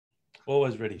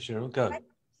Always ready, Cheryl. Go.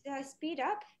 Did I speed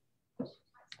up?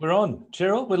 We're on.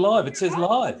 Cheryl, we're live. It says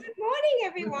live. Good morning,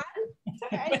 everyone.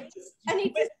 Sorry, I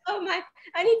need to slow my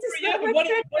treadmill. What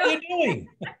are you doing?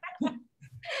 I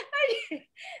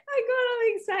got all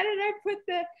excited.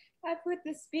 I put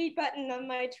the speed button on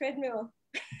my treadmill.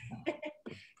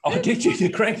 Oh, did you? You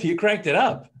cranked it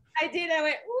up. I did. I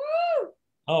went, woo!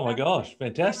 Oh my gosh,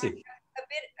 fantastic.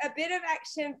 A bit of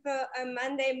action for a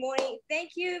Monday morning.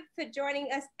 Thank you for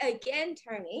joining us again,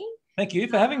 Tony. Thank you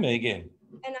for having me again.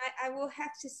 And I will have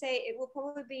to say it will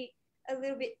probably be a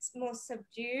little bit more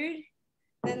subdued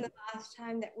than the last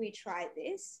time that we tried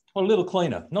this. Well, a little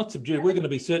cleaner, not subdued. We're going to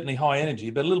be certainly high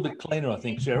energy, but a little bit cleaner, I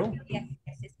think, Cheryl. Yes,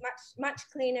 it's much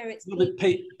cleaner. It's a little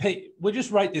bit we'll just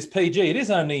rate this PG. It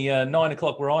is only 9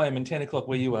 o'clock where I am and 10 o'clock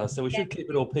where you are, so we should keep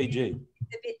it all PG.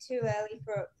 It's a bit too early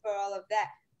for all of that,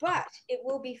 but it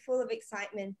will be full of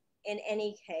excitement in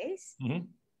any case,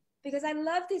 because I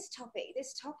love this topic.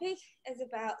 This topic is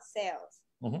about sales,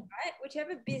 right?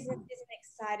 Whichever business isn't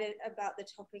excited about the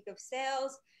topic of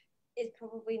sales is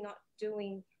probably not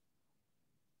doing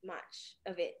much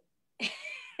of it.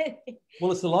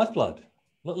 Well, it's the lifeblood.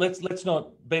 Let's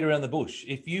not beat around the bush.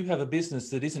 If you have a business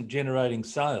that isn't generating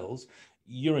sales,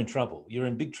 you're in trouble. You're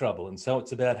in big trouble. And so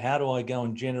it's about how do I go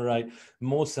and generate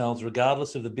more sales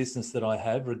regardless of the business that I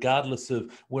have, regardless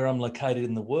of where I'm located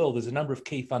in the world. There's a number of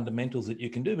key fundamentals that you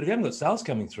can do. But if you haven't got sales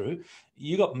coming through,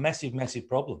 you've got massive, massive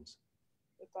problems.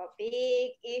 We've got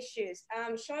big issues.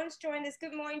 Sean's joined us.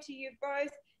 Good morning to you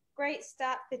both. Great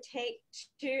start for take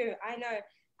 2. I know.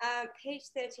 Page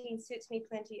 13 suits me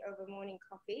plenty over morning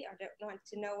coffee. I don't want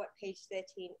to know what page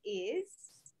 13 is,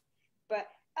 but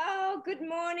good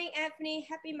morning, Anthony.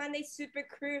 Happy Monday, super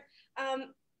crew.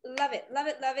 Love it. I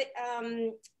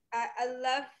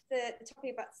love the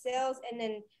topic about sales, and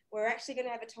then we're actually going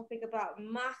to have a topic about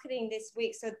marketing this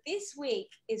week. So this week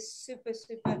is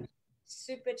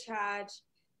supercharged.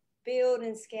 Build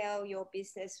and scale your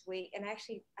business week. And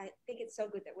actually, I think it's so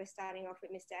good that we're starting off with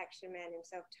Mr. Action Man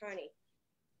himself, Tony.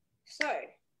 So,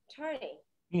 Tony,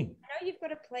 I know you've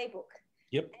got a playbook.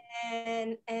 Yep.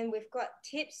 And we've got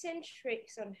tips and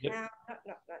tricks on how,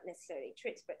 not necessarily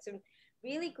tricks, but some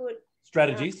really good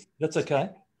strategies. That's okay.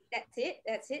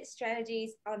 That's it.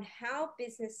 Strategies on how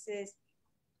businesses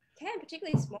can,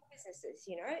 particularly small businesses,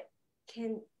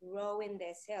 can grow in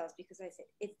their sales, because I said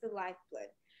it's the lifeblood,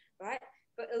 right?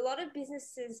 But a lot of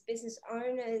business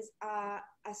owners are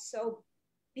so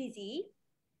busy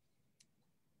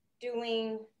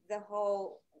doing the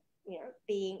whole,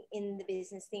 being in the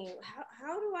business thing.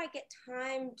 How do I get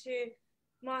time to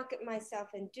market myself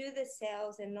and do the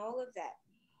sales and all of that?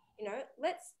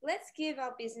 Let's give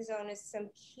our business owners some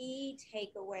key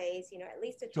takeaways, at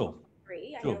least a top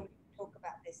 3. I know we talk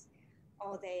about this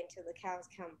all day until the cows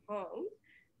come home.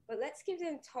 But let's give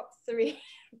them top 3,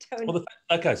 Tony. Well,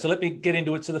 okay, so let me get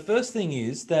into it. So the first thing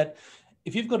is that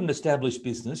if you've got an established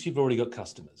business, you've already got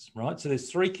customers, right? So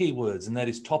there's 3 key words, and that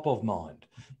is top of mind.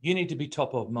 You need to be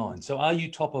top of mind. So are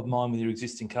you top of mind with your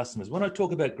existing customers? When I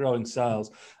talk about growing sales,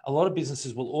 a lot of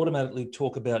businesses will automatically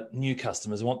talk about new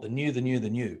customers. I want the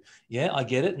new. Yeah, I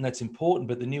get it, and that's important,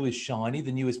 but the new is shiny,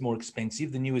 the new is more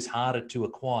expensive, the new is harder to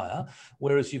acquire,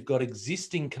 whereas you've got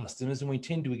existing customers, and we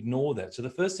tend to ignore that. So the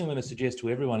first thing I'm going to suggest to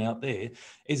everyone out there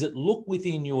is that look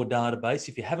within your database.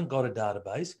 If you haven't got a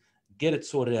database, get it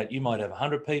sorted out. You might have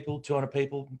 100 people, 200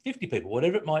 people, 50 people,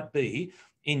 whatever it might be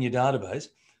in your database.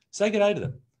 Say good day to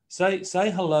them. Say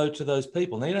hello to those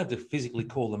people. Now, you don't have to physically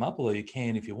call them up, although you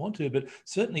can if you want to, but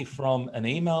certainly from an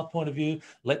email point of view,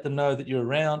 let them know that you're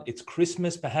around. It's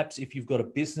Christmas. Perhaps if you've got a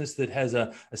business that has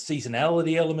a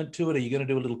seasonality element to it, are you going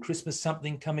to do a little Christmas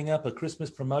something coming up, a Christmas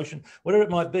promotion, whatever it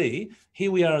might be?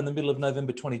 Here we are in the middle of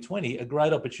November 2020, a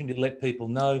great opportunity to let people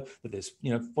know that there's,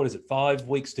 5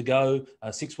 weeks to go,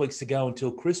 6 weeks to go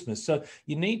until Christmas. So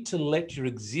you need to let your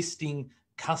existing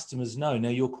customers know. Now,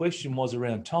 your question was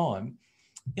around time.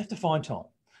 You have to find time,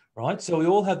 right? So we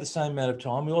all have the same amount of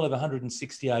time. We all have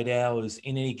 168 hours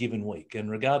in any given week.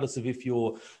 And regardless of if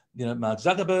you're, Mark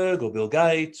Zuckerberg or Bill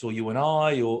Gates or you and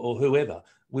I or whoever,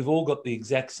 we've all got the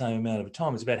exact same amount of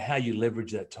time. It's about how you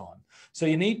leverage that time. So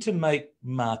you need to make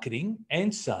marketing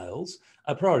and sales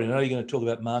a priority. I know you're going to talk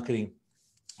about marketing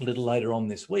a little later on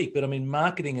this week, but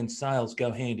marketing and sales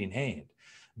go hand in hand,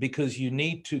 because you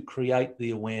need to create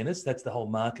the awareness. That's the whole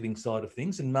marketing side of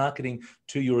things, and marketing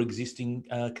to your existing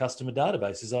customer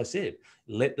database. As I said,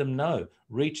 let them know,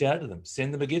 reach out to them,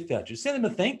 send them a gift voucher, send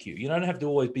them a thank you. You don't have to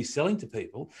always be selling to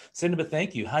people. Send them a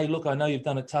thank you. Hey, look, I know you've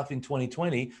done it tough in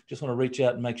 2020. Just want to reach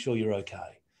out and make sure you're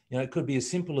okay. You know, it could be as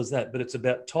simple as that, but it's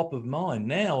about top of mind.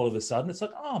 Now, all of a sudden, it's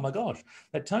like, oh my gosh,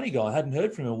 that Tony guy, I hadn't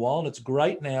heard from him in a while. And it's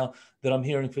great now that I'm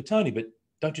hearing for Tony, but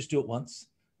don't just do it once.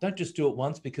 Don't just do it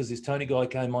once because this Tony guy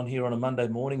came on here on a Monday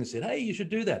morning and said, hey, you should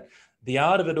do that. The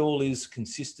art of it all is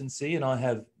consistency. And I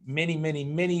have many, many,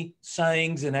 many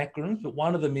sayings and acronyms, but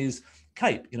one of them is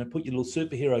CAPE, you know, put your little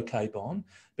superhero cape on.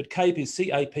 But CAPE is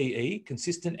CAPE,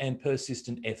 consistent and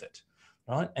persistent effort,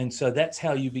 right? And so that's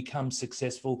how you become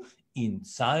successful in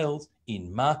sales,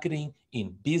 in marketing,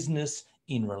 in business,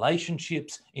 in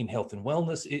relationships, in health and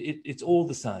wellness. It's all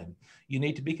the same. You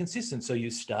need to be consistent. So you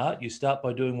start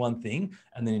by doing one thing,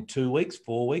 and then in 2 weeks,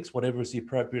 4 weeks, whatever is the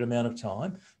appropriate amount of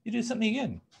time, you do something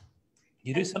again.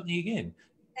 You do something again.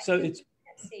 So it's...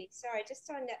 Sorry, just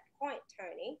on that point,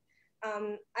 Tony,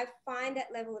 I find that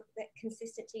level of that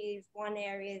consistency is one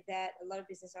area that a lot of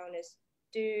business owners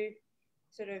do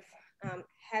sort of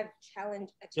have challenge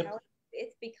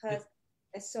with because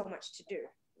there's so much to do,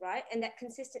 right? And that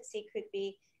consistency could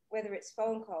be whether it's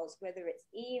phone calls, whether it's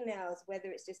emails, whether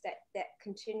it's just that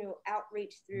continual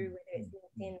outreach through, whether it's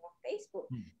LinkedIn or Facebook.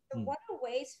 So what are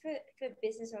ways for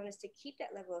business owners to keep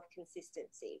that level of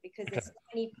consistency? Because there's so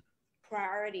many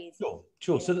priorities.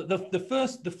 Sure. So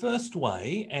the first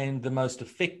way and the most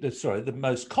effective, the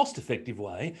most cost-effective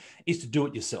way is to do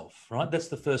it yourself, right? That's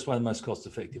the first way, the most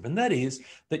cost-effective. And that is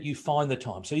that you find the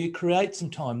time. So you create some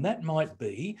time. That might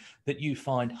be that you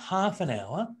find half an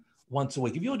hour once a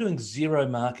week. If you're doing zero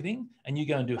marketing and you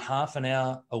go and do half an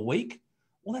hour a week,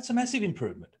 well, that's a massive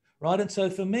improvement, right? And so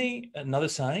for me, another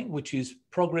saying, which is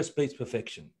progress beats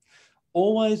perfection.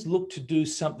 Always look to do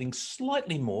something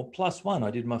slightly more, plus one.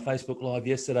 I did my Facebook Live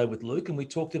yesterday with Luke, and we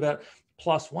talked about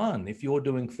plus one. If you're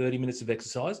doing 30 minutes of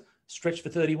exercise, stretch for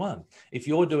 31. If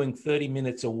you're doing 30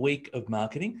 minutes a week of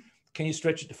marketing, can you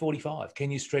stretch it to 45?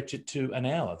 Can you stretch it to an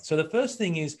hour? So the first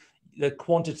thing is the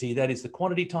quantity. That is the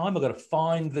quantity time. I've got to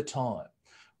find the time,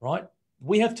 right?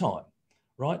 We have time,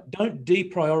 right? Don't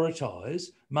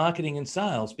deprioritize marketing and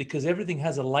sales because everything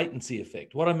has a latency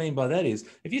effect. What I mean by that is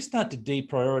if you start to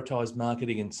deprioritize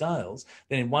marketing and sales,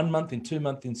 then in 1 month, in 2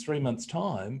 months, in 3 months'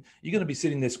 time, you're going to be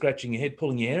sitting there scratching your head,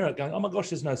 pulling your hair out going, oh my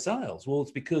gosh, there's no sales. Well,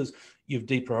 it's because you've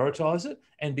deprioritized it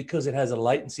and because it has a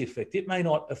latency effect. It may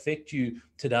not affect you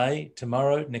today,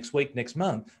 tomorrow, next week, next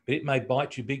month, but it may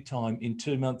bite you big time in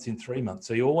 2 months, in 3 months.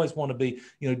 So you always want to be,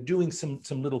 doing some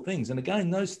little things. And again,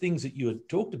 those things that you had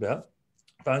talked about,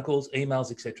 phone calls,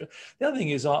 emails, etc. The other thing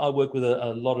is I work with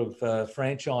a lot of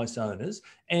franchise owners,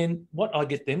 and what I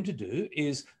get them to do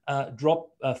is drop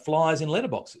flyers in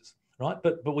letterboxes, right?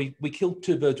 But we kill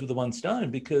two birds with the one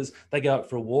stone because they go out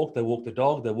for a walk, they walk the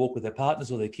dog, they walk with their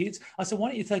partners or their kids. I said, why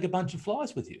don't you take a bunch of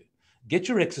flyers with you? Get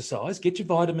your exercise, get your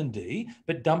vitamin D,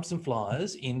 but dump some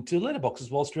flyers into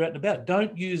letterboxes whilst you're out and about.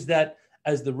 Don't use that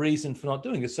as the reason for not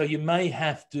doing it. So you may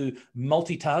have to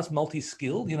multitask,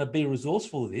 multi-skill, be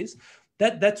resourceful with this.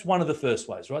 That's one of the first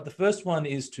ways, right? The first one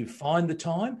is to find the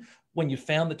time. When you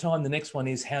found the time, the next one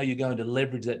is how you're going to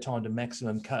leverage that time to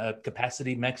maximum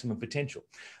capacity, maximum potential.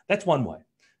 That's one way.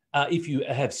 If you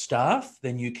have staff,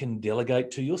 then you can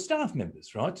delegate to your staff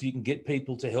members, right? So you can get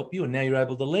people to help you and now you're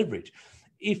able to leverage.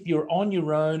 If you're on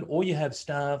your own or you have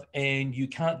staff and you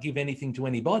can't give anything to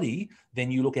anybody, then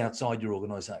you look outside your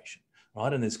organization.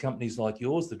 Right. And there's companies like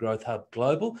yours, the Growth Hub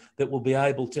Global, that will be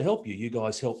able to help you. You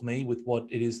guys help me with what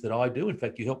it is that I do. In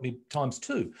fact, you help me times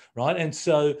two. Right. And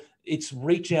so it's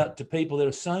reach out to people. There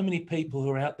are so many people who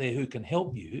are out there who can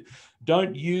help you.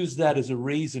 Don't use that as a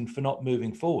reason for not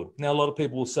moving forward. Now, a lot of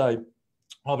people will say,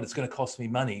 oh, but it's going to cost me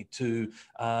money to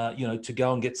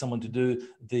go and get someone to do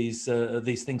these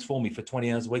things for me for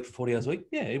 20 hours a week, for 40 hours a week.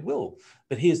 Yeah, it will.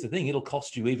 But here's the thing. It'll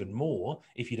cost you even more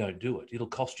if you don't do it. It'll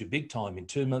cost you big time in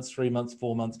 2 months, 3 months,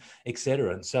 4 months,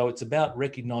 etc. And so it's about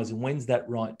recognizing when's that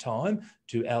right time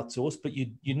to outsource. But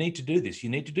you need to do this. You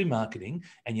need to do marketing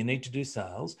and you need to do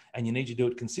sales and you need to do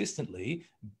it consistently.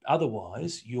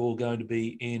 Otherwise, you're going to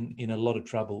be in a lot of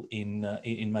trouble in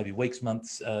maybe weeks,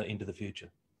 months into the future.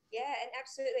 Yeah, and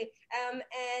absolutely. And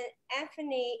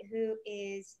Anthony, who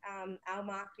is our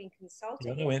marketing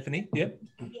consultant, I know Anthony. Yep.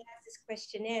 He has this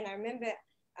questionnaire, and I remember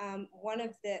one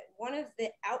of the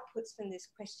outputs from this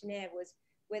questionnaire was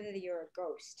whether you're a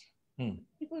ghost.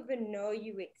 People even know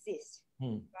you exist,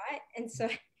 right? And so,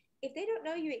 if they don't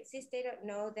know you exist, they don't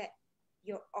know that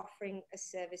you're offering a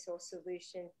service or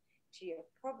solution to your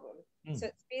problem. So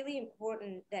it's really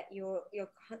important that you're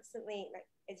constantly, like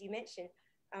as you mentioned,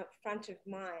 front of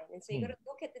mind. And so you've got to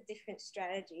look at the different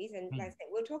strategies. And like I said,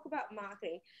 we'll talk about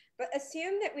marketing, but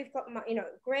assume that we've got,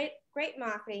 great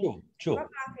marketing, sure. We've got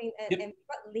marketing and we've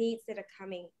got leads that are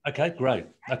coming. Okay, great.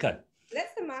 Okay. So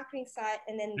that's the marketing side.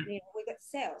 And then we've got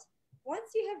sales.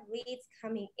 once you have leads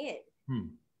coming in, Hmm.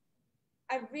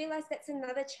 I realized that's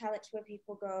another challenge where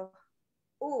people go,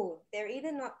 oh, they're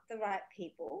either not the right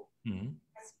people. Hmm.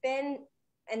 I spend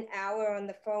an hour on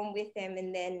the phone with them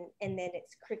and then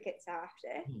it's crickets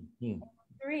after. Hmm.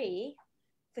 Three,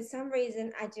 for some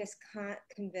reason, I just can't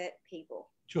convert people.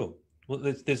 Sure.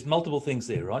 Well, there's multiple things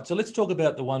there, right? So let's talk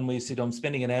about the one where you said, I'm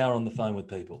spending an hour on the phone with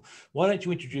people. Why don't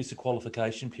you introduce a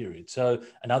qualification period? So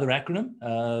another acronym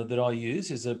that I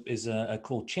use is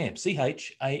called CHAMP,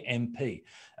 CHAMP.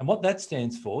 And what that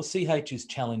stands for, CH is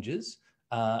challenges.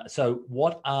 So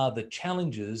what are the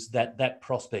challenges that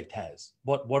prospect has?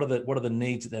 What are the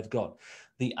needs that they've got?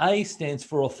 The A stands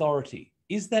for authority.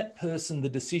 Is that person the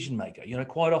decision maker? You know,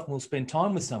 quite often we'll spend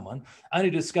time with someone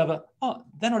only to discover, oh,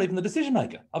 they're not even the decision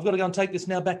maker. I've got to go and take this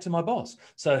now back to my boss.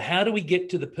 So how do we get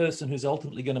to the person who's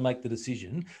ultimately going to make the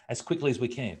decision as quickly as we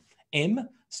can? M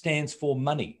stands for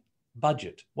money,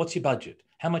 budget. What's your budget?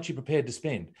 How much are you prepared to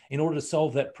spend? In order to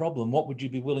solve that problem, what would you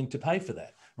be willing to pay for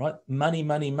that? Right? Money,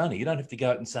 money, money. You don't have to go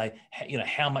out and say, you know,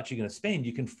 how much you're going to spend.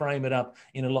 You can frame it up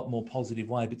in a lot more positive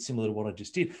way, but similar to what I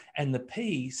just did. And the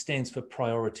P stands for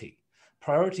priority.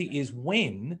 Priority is,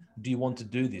 when do you want to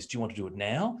do this? Do you want to do it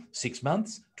now, 6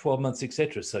 months, 12 months,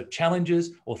 etc.? So challenges,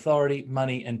 authority,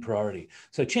 money, and priority.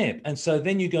 So CHAMP. And so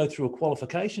then you go through a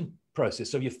qualification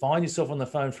process. So if you find yourself on the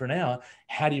phone for an hour,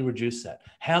 how do you reduce that?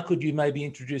 How could you maybe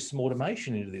introduce some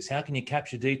automation into this? How can you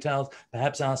capture details,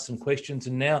 perhaps ask some questions,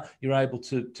 and now you're able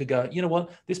to go, you know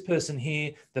what, this person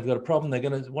here, they've got a problem, they're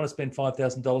going to want to spend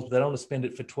 $5,000, but they don't want to spend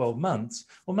it for 12 months.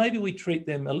 Well, maybe we treat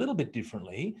them a little bit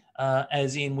differently,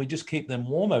 as in we just keep them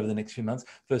warm over the next few months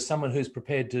for someone who's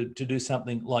prepared to do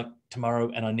something like tomorrow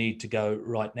and I need to go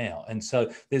right now. And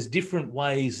so there's different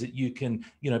ways that you can,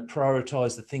 you know,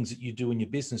 prioritize the things that you do in your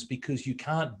business, because you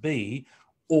can't be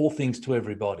all things to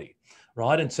everybody,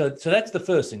 right? And so that's the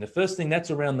first thing. The first thing,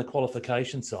 that's around the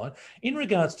qualification side. In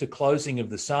regards to closing of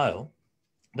the sale,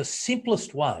 the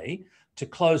simplest way to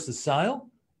close the sale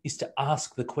is to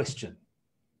ask the question.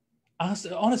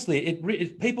 Honestly,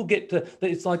 people get to,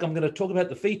 it's like, I'm going to talk about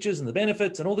the features and the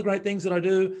benefits and all the great things that I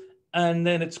do, and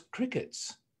then it's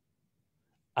crickets.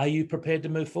 Are you prepared to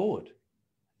move forward?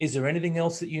 Is there anything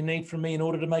else that you need from me in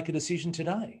order to make a decision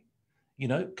today? You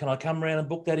know, can I come around and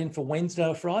book that in for Wednesday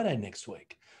or Friday next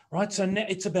week? Right. So now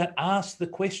it's about ask the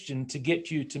question to get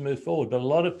you to move forward. But a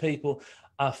lot of people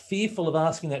are fearful of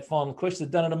asking that final question.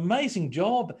 They've done an amazing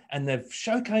job and they've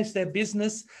showcased their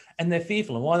business, and they're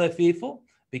fearful. And why are they fearful?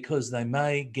 Because they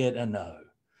may get a no.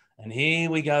 And here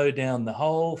we go down the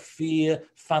whole fear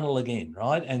funnel again,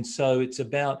 right? And so it's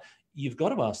about, you've got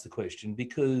to ask the question,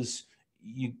 because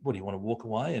what do you want to walk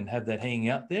away and have that hanging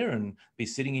out there and be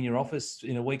sitting in your office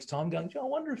in a week's time going, I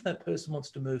wonder if that person wants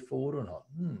to move forward or not.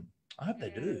 I hope they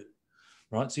do.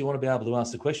 Right. So you want to be able to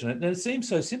ask the question. And it seems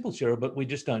so simple, Cheryl, but we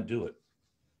just don't do it.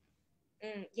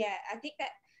 Yeah, I think that,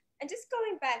 and just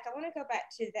going back, I want to go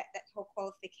back to that whole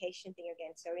qualification thing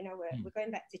again. So, you know, we're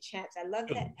going back to CHAMPS. I love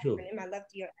that acronym. I loved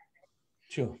your acronym.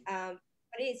 Sure.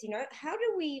 But it is, you know, how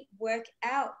do we work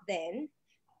out then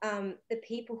the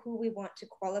people who we want to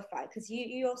qualify? Because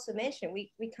you also mentioned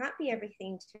we can't be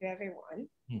everything to everyone.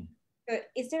 But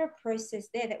is there a process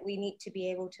there that we need to be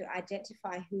able to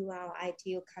identify who our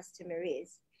ideal customer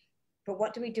is? But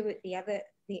what do we do with the other,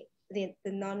 the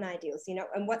non-ideals, you know?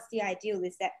 And what's the ideal?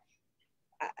 Is that,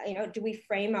 you know, do we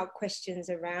frame our questions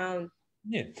around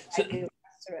ideal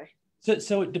customer?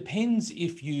 So it depends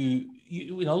if you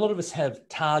know, a lot of us have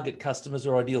target customers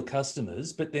or ideal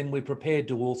customers, but then we're prepared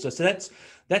to also, so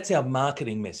that's our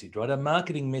marketing message, right? Our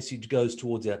marketing message goes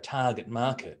towards our target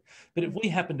market. But if we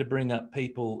happen to bring up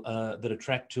people that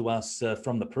attract to us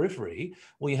from the periphery,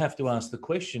 well, you have to ask the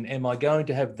question, am I going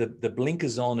to have the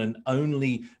blinkers on and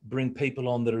only bring people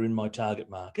on that are in my target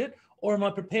market? Or am I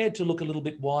prepared to look a little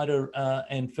bit wider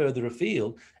and further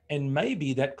afield? And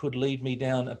maybe that could lead me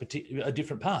down a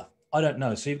different path. I don't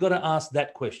know. So you've got to ask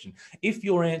that question. If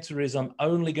your answer is, I'm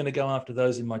only going to go after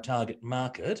those in my target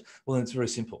market, well, then it's very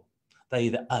simple. They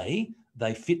either A,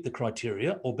 they fit the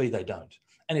criteria, or B, they don't.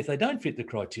 And if they don't fit the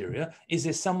criteria, is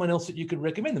there someone else that you could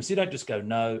recommend them? So you don't just go,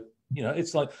 no. You know,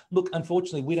 it's like, look,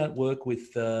 unfortunately, we don't work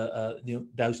with you know,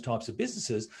 those types of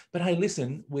businesses. But hey,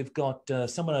 listen, we've got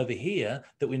someone over here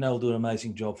that we know will do an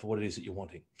amazing job for what it is that you're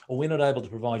wanting. Or we're not able to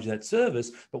provide you that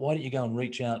service, but why don't you go and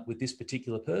reach out with this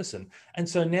particular person? And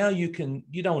so now you don't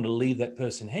want to leave that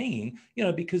person hanging, you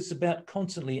know, because it's about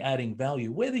constantly adding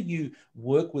value. Whether you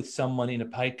work with someone in a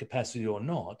paid capacity or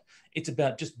not, it's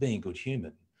about just being a good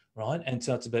human. Right. And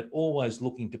so it's about always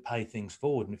looking to pay things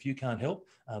forward. And if you can't help,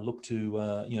 look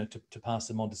to, you know, to pass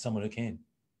them on to someone who can.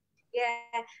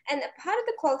 Yeah. And part of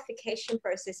the qualification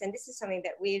process, and this is something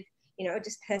that we've you know,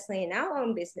 just personally in our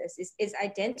own business is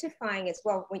identifying as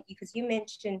well, because you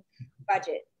mentioned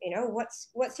budget, you know,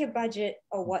 what's your budget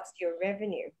or what's your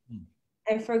revenue? Mm.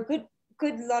 And for a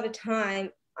good lot of time,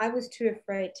 I was too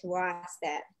afraid to ask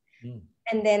that. Mm.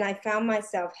 And then I found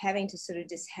myself having to sort of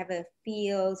just have a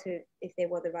feel to if they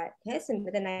were the right person.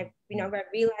 But then I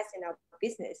realized in our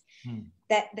business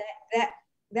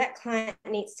that client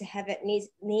needs to have at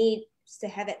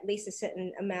least a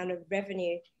certain amount of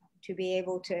revenue to be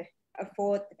able to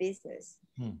afford the business.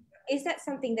 Is that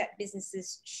something that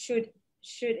businesses should,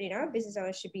 you know, business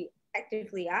owners should be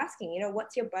actively asking, you know,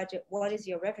 what's your budget? What is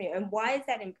your revenue? And why is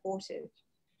that important?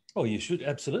 Oh, you should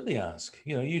absolutely ask.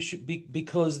 You know, you should be,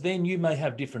 because then you may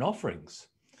have different offerings.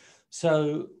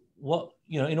 So what,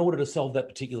 you know, in order to solve that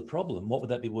particular problem, what would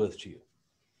that be worth to you?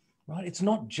 Right? It's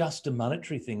not just a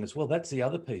monetary thing as well. That's the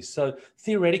other piece. So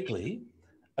theoretically,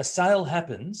 a sale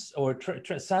happens, or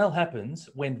a sale happens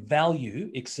when value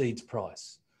exceeds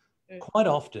price. Quite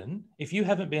often, if you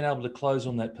haven't been able to close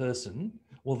on that person,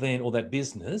 well then, or that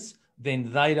business,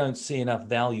 then they don't see enough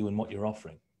value in what you're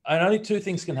offering. And only two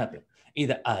things can happen.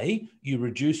 Either A, you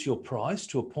reduce your price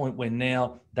to a point where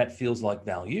now that feels like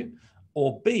value,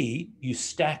 or B, you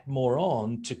stack more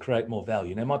on to create more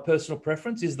value. Now, my personal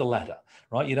preference is the latter,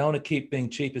 right? You don't want to keep being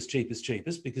cheapest,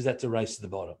 because that's a race to the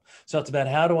bottom. So it's about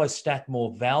how do I stack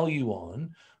more value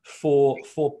on for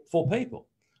people,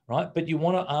 right? But you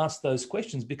want to ask those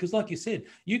questions because, like you said,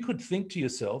 you could think to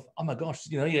yourself, oh my gosh,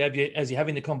 you know, as you're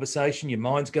having the conversation, your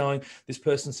mind's going, this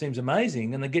person seems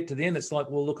amazing. And they get to the end, it's like,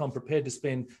 well, look, I'm prepared to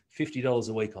spend $50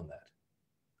 a week on that.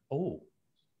 Oh,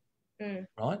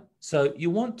 right. So you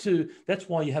want to, that's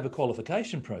why you have a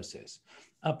qualification process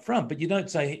up front, but you don't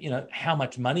say, you know, how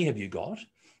much money have you got?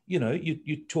 You know,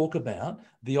 you talk about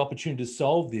the opportunity to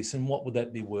solve this and what would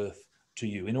that be worth to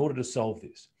you in order to solve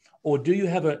this? Or do you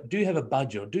have a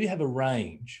budget, or do you have a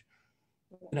range?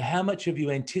 You know, how much have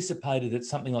you anticipated that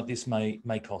something like this may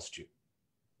cost you?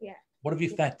 Yeah. What have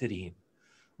you factored in?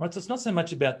 Right. So it's not so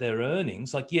much about their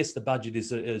earnings. Like, yes, the budget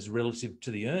is relative to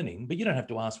the earning, but you don't have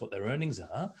to ask what their earnings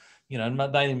are. You know,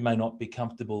 they may not be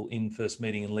comfortable in first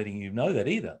meeting and letting you know that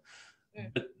either,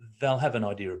 but they'll have an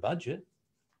idea of budget,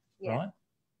 right?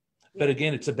 But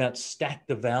again, it's about stack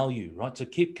the value, right? So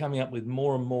keep coming up with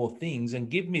more and more things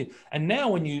and give me, and now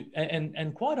when you,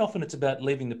 and quite often it's about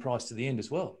leaving the price to the end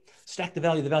as well. Stack the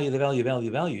value, the value, the value,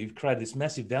 value, value. You've created this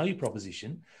massive value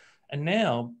proposition. And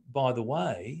now, by the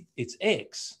way, it's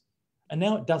X. And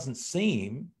now it doesn't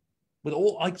seem with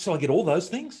all, so I get all those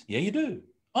things. Yeah, you do.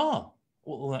 Oh,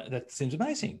 well, that seems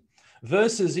amazing.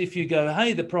 Versus if you go,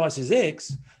 hey, the price is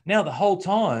X. Now the whole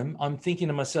time I'm thinking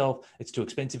to myself, it's too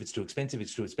expensive, it's too expensive,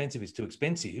 it's too expensive, it's too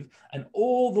expensive. And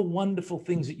all the wonderful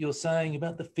things that you're saying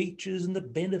about the features and the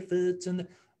benefits, and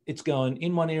it's going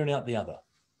in one ear and out the other.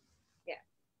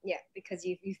 Yeah, because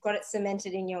you've got it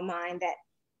cemented in your mind that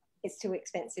it's too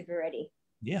expensive already.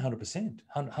 Yeah, 100%,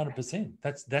 100%.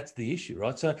 That's the issue,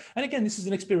 right? So, and again, this is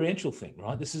an experiential thing,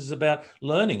 right? This is about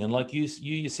learning. And like you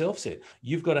yourself said,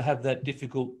 you've got to have that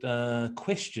difficult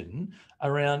question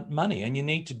around money. And you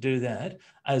need to do that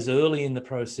as early in the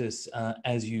process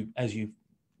as you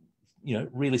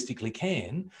realistically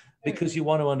can, because you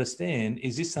want to understand,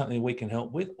 is this something we can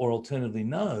help with? Or alternatively,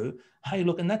 no, hey,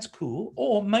 look, and that's cool.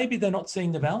 Or maybe they're not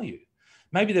seeing the value.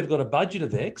 Maybe they've got a budget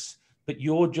of X, but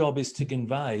your job is to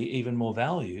convey even more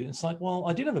value. It's like, well,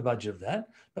 I did have a budget of that,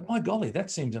 but my golly, that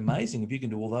seems amazing if you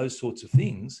can do all those sorts of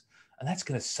things, and that's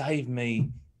going to save me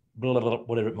blah, blah, blah,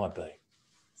 whatever it might be.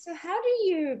 So how do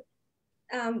you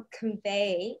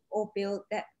convey or build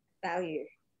that value?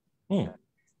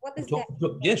 What does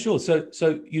that? Yeah, sure.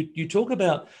 So you talk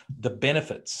about the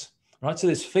benefits, right? So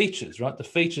there's features, right? The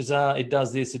features are, it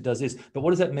does this, but what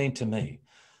does that mean to me?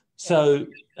 So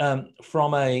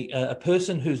from a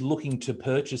person who's looking to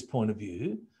purchase point of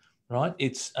view, right,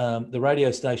 it's the radio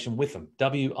station with them,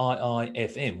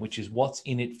 WIIFM, which is what's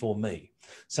in it for me.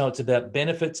 So it's about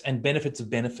benefits and benefits of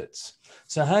benefits.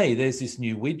 So, hey, there's this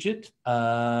new widget,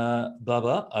 blah,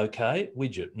 blah, okay,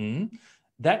 widget.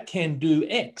 That can do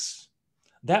X.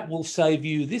 That will save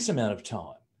you this amount of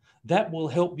time. That will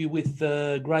help you with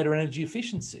greater energy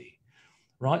efficiency,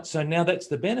 right? So now that's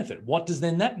the benefit. What does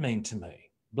then that mean to me?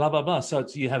 Blah, blah, blah. So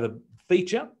you have a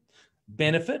feature,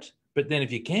 benefit, but then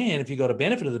if you've got a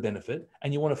benefit of the benefit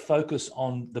and you want to focus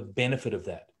on the benefit of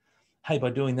that, hey, by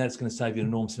doing that, it's going to save you an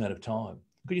enormous amount of time.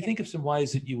 Could you think of some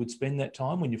ways that you would spend that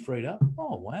time when you're freed up?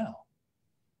 Oh, wow.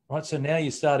 Right. So now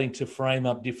you're starting to frame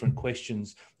up different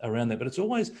questions around that. But it's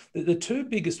always the two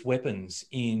biggest weapons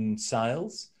in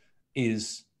sales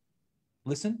is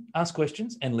listen, ask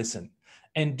questions and listen,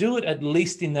 and do it at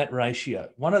least in that ratio.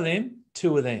 One of them,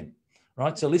 two of them.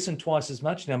 right? So listen twice as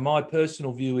much. Now, my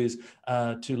personal view is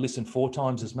to listen 4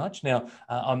 times as much. Now,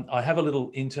 I have a little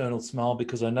internal smile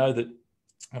because I know that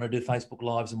when I do Facebook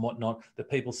Lives and whatnot, that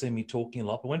people see me talking a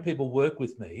lot. But when people work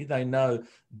with me, they know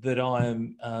that I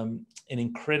am an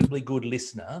incredibly good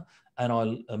listener, and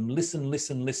I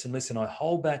listen. I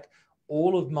hold back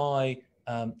all of my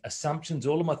assumptions,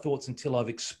 all of my thoughts until I've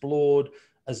explored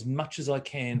as much as I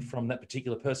can from that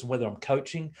particular person, whether I'm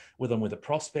coaching, whether I'm with a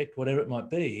prospect, whatever it might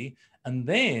be. And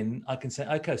then I can say,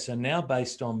 okay, so now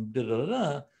based on da da da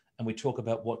da, and we talk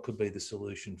about what could be the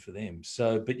solution for them.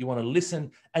 So, but you want to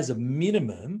listen as a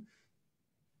minimum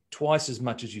twice as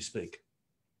much as you speak.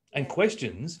 And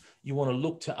questions, you want to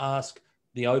look to ask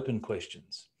the open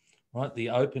questions, right? The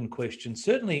open questions,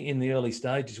 certainly in the early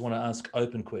stages, you want to ask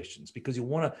open questions because you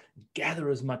want to gather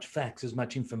as much facts, as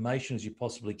much information as you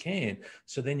possibly can.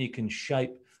 So then you can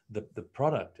shape the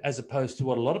product, as opposed to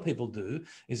what a lot of people do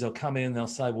is they'll come in and they'll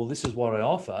say, well, this is what I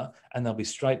offer. And they'll be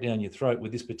straight down your throat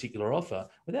with this particular offer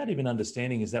without even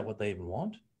understanding, is that what they even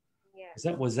want?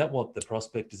 Yeah. Was that what the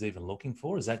prospect is even looking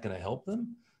for? Is that going to help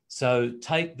them? So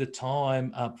take the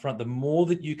time up front. The more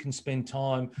that you can spend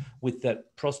time with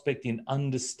that prospect in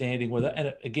understanding whether,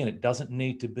 and again, it doesn't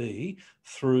need to be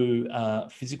through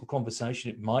physical conversation.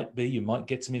 It might be, you might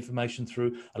get some information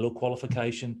through a little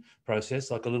qualification process,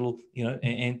 like a little,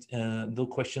 little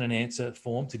question and answer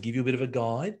form to give you a bit of a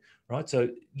guide, right? So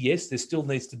yes, there still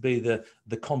needs to be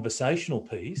the conversational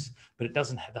piece, but it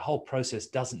doesn't have, the whole process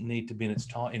doesn't need to be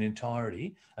in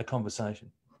entirety a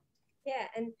conversation. Yeah,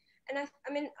 and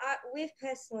we've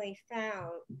personally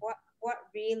found what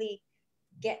really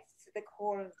gets to the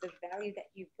core of the value that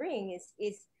you bring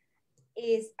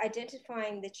is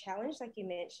identifying the challenge, like you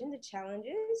mentioned, the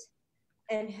challenges,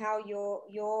 and how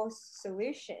your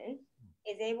solution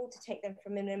is able to take them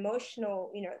from an emotional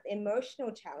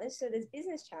challenge. So there's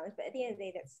business challenge, but at the end of the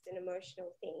day, that's an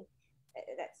emotional thing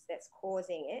that's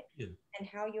causing it, and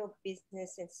how your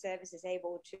business and service is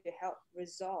able to help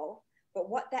resolve. But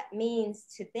what that means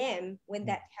to them when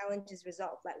that challenge is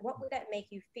resolved, like what would that make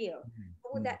you feel?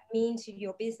 What would that mean to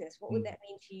your business? What would that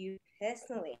mean to you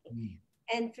personally?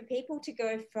 And for people to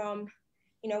go from,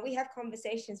 we have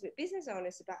conversations with business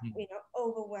owners about,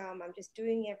 overwhelm, I'm just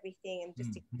doing everything, I'm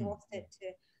just exhausted,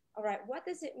 to, all right, what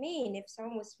does it mean if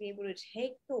someone was to be able to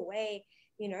take away,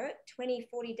 20,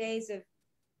 40 days of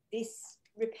this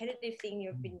repetitive thing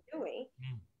you've been doing?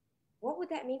 What would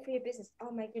that mean for your business? Oh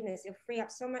my goodness, it'll free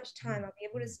up so much time. I'll be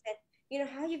able to spend,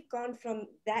 how you've gone from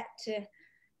that to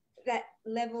that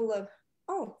level of,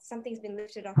 oh, something's been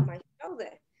lifted off my shoulder.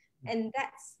 And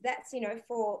that's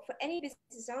for any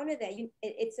business owner there,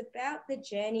 it's about the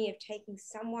journey of taking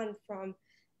someone from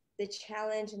the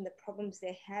challenge and the problems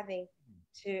they're having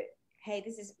to, hey,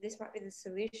 this might be the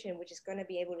solution, which is going to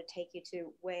be able to take you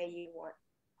to where you want.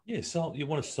 Yeah, so you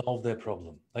want to solve their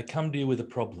problem. They come to you with a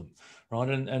problem, right?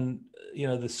 And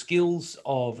the skills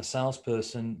of a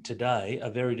salesperson today are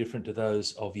very different to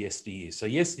those of yesteryear. So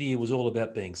yesteryear was all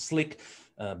about being slick,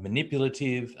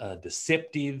 manipulative,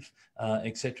 deceptive,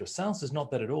 etc. Sales is not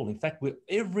that at all. In fact,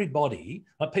 everybody,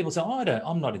 like people say, oh,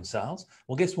 I'm not in sales.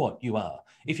 Well, guess what? You are.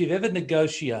 If you've ever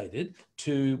negotiated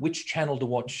to which channel to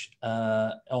watch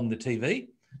on the TV,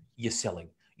 you're selling.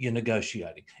 You're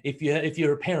negotiating. If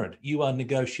you're a parent, you are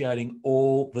negotiating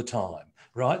all the time,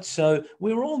 right? So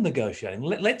we're all negotiating.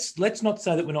 Let's not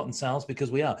say that we're not in sales,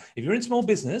 because we are. If you're in small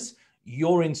business,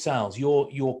 you're in sales.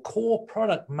 Your core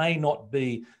product may not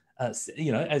be, as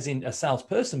in a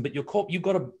salesperson, but you've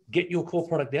got to get your core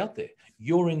product out there.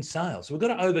 You're in sales. So we've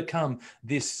got to overcome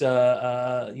this,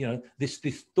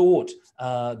 this thought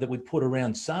that we put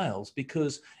around sales,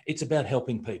 because it's about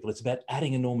helping people. It's about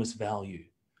adding enormous value.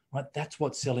 Right, that's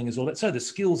what selling is all about. So the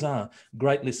skills are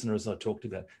great listener, as I talked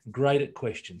about, great at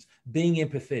questions, being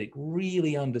empathetic,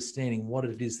 really understanding what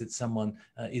it is that someone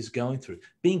is going through,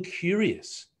 being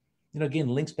curious. Again,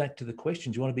 links back to the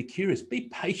questions. You want to be curious, be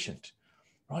patient,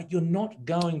 right? You're not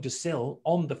going to sell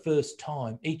on the first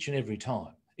time each and every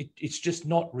time. It's just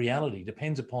not reality.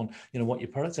 Depends upon what your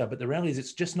products are, but the reality is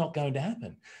it's just not going to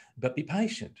happen. But be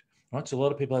patient. Right, so a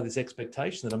lot of people have this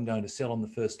expectation that I'm going to sell on the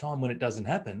first time. When it doesn't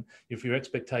happen, if your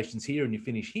expectation's here and you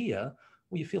finish here,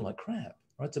 well, you feel like crap.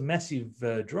 Right, it's a massive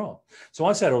drop. So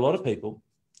I say to a lot of people,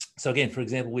 so again, for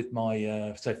example, with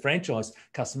my franchise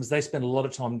customers, they spend a lot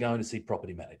of time going to see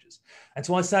property managers. And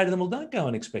so I say to them, well, don't go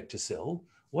and expect to sell.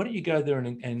 Why don't you go there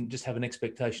and just have an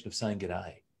expectation of saying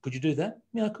g'day? Could you do that?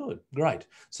 Yeah, I could. Great.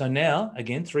 So now,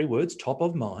 again, 3 words, top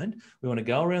of mind. We want to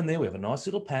go around there. We have a nice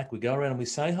little pack. We go around and we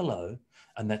say hello.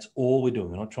 And that's all we're doing.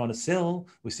 We're not trying to sell.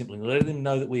 We're simply letting them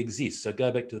know that we exist. So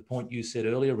go back to the point you said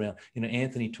earlier around,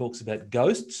 Anthony talks about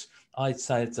ghosts. I'd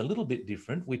say it's a little bit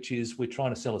different, which is we're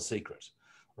trying to sell a secret,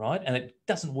 right? And it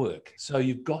doesn't work. So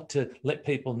you've got to let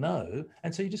people know.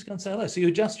 And so you just go and say hello. So you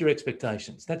adjust your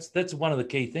expectations. That's one of the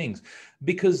key things.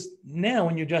 Because now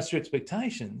when you adjust your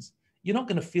expectations, you're not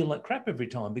going to feel like crap every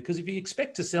time. Because if you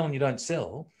expect to sell and you don't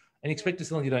sell, and you expect to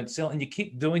sell and you don't sell, and you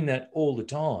keep doing that all the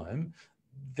time,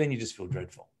 then you just feel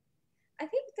dreadful. I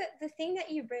think that the thing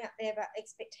that you bring up there about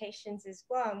expectations as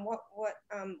well, and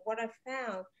what I've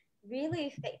found really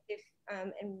effective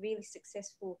and really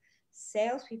successful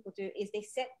salespeople do is they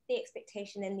set the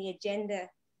expectation and the agenda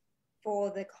for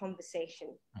the conversation.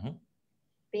 Mm-hmm.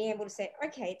 Being able to say,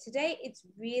 okay, today it's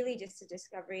really just a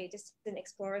discovery, just an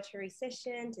exploratory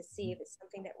session to see if it's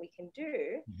something that we can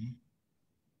do. Mm-hmm.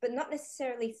 But not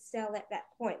necessarily sell at that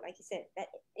point, like you said, that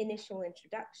initial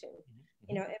introduction.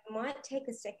 Mm-hmm. It might take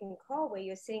a second call where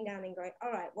you're sitting down and going,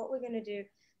 all right, what we're going to do,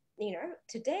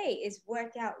 today is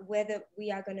work out whether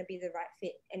we are going to be the right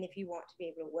fit and if you want to be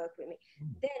able to work with me.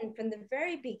 Mm-hmm. Then from the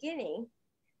very beginning,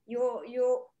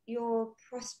 your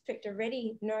prospect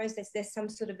already knows that there's some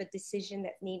sort of a decision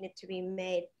that needed to be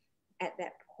made at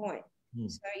that point. Mm-hmm.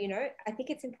 So, I think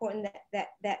it's important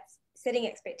that's setting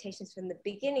expectations from the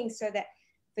beginning so that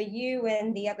for you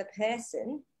and the other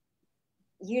person,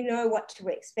 you know what to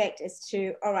expect as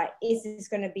to, all right, is this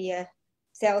going to be a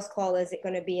sales call? Is it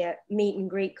going to be a meet and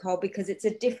greet call? Because it's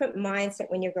a different mindset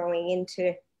when you're going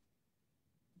into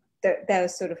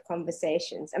those sort of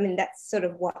conversations. I mean, that's sort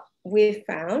of what we've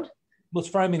found. Well, it's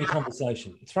framing the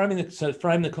conversation. Frame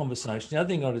the conversation. The other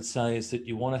thing I would say is that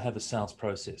you want to have a sales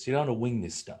process. You don't want to wing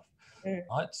this stuff.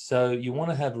 Right. So you want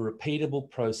to have a repeatable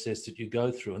process that you go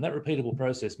through. And that repeatable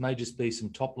process may just be some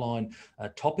top line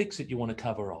topics that you want to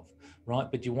cover off. Right.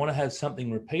 But you want to have something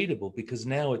repeatable because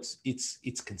now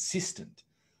it's consistent.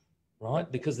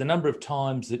 Right. Because the number of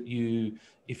times that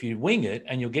if you wing it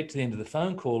and you'll get to the end of the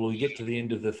phone call or you get to the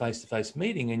end of the face-to-face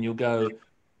meeting and you'll go,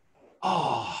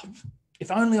 oh,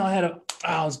 if only I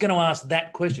was going to ask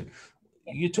that question.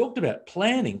 You talked about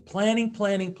planning.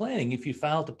 If you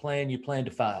fail to plan, you plan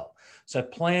to fail. So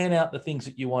plan out the things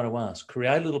that you want to ask.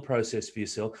 Create a little process for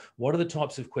yourself. What are the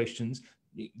types of questions?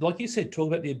 Like you said, talk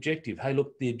about the objective. Hey,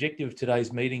 look, the objective of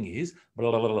today's meeting is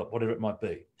blah, blah, blah, blah, whatever it might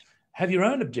be. Have your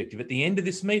own objective. At the end of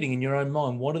this meeting, in your own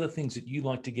mind, what are the things that you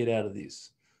like to get out of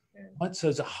this? Yeah. Right? So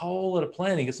there's a whole lot of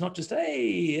planning. It's not just,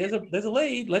 hey, there's a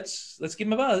lead. Let's give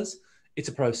them a buzz. It's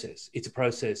a process.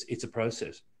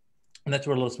 And that's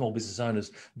where a lot of small business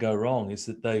owners go wrong is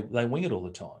that they wing it all the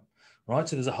time, right?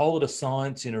 So there's a whole lot of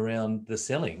science in around the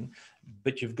selling,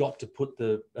 but you've got to put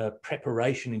the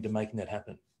preparation into making that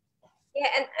happen. Yeah,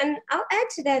 and I'll add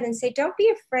to that and say, don't be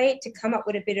afraid to come up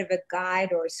with a bit of a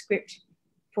guide or a script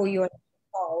for your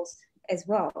calls as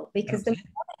well, because the more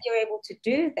that you're able to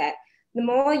do that, the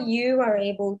more you are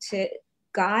able to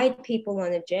guide people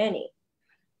on a journey,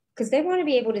 because they want to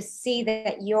be able to see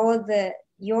that you're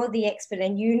the expert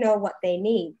and you know what they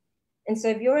need. And so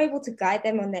if you're able to guide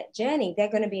them on that journey,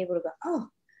 they're going to be able to go, oh,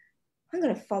 I'm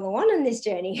going to follow on this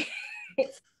journey.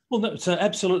 Well, no, so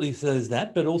absolutely there's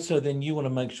that, but also then you want to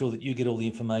make sure that you get all the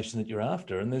information that you're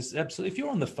after. And there's absolutely, if you're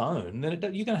on the phone, then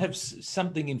you're going to have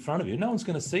something in front of you. No one's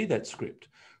going to see that script,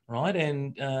 right?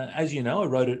 And as you know, I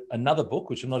wrote another book,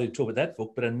 which I'm not even talking about that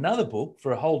book, but another book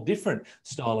for a whole different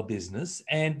style of business.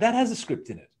 And that has a script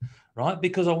in it. Right?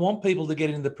 Because I want people to get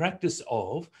into the practice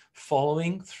of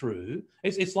following through.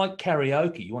 It's like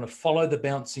karaoke. You want to follow the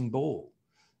bouncing ball,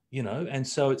 and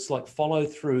so it's like follow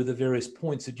through the various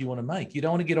points that you want to make. You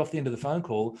don't want to get off the end of the phone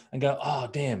call and go, oh,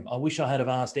 damn, I wish I had have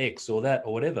asked X or that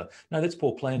or whatever. No, that's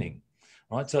poor planning,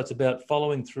 right? So it's about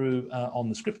following through on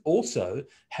the script. Also,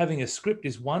 having a script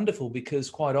is wonderful because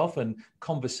quite often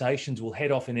conversations will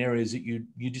head off in areas that you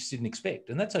just didn't expect,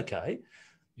 and that's okay.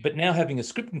 But now having a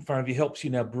script in front of you helps you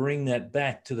now bring that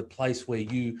back to the place where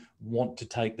you want to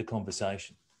take the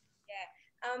conversation.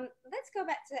 Yeah. Let's go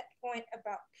back to that point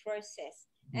about process.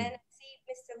 And I see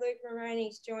Mr. Luke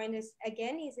Maroney's joined us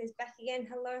again. He says back again,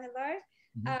 hello.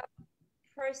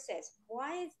 Process.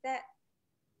 Why is that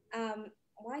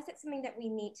something that we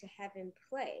need to have in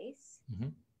place to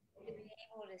be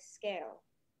able to scale?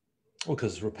 Well,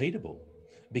 because it's repeatable,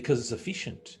 because it's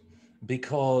efficient,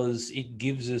 because it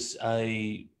gives us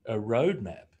a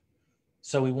roadmap.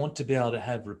 So we want to be able to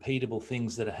have repeatable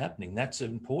things that are happening. That's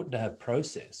important to have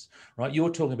process, right?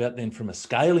 You're talking about then from a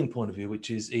scaling point of view,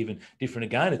 which is even different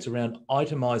again. It's around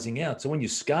itemizing out. So when you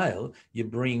scale, you're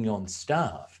bringing on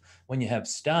staff. When you have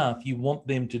staff, you want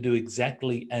them to do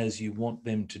exactly as you want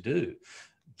them to do.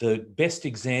 The best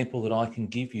example that I can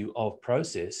give you of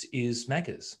process is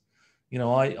Macca's. You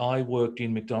know, I worked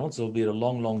in McDonald's, albeit a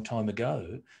long, long time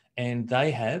ago, and they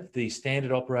have the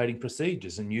standard operating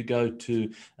procedures. And you go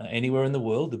to anywhere in the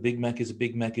world, the Big Mac is a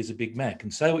Big Mac is a Big Mac.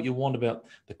 And say what you want about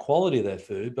the quality of their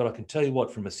food, but I can tell you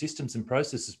what, from a systems and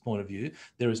processes point of view,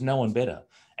 there is no one better.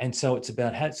 And so it's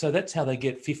about how, so that's how they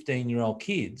get 15-year-old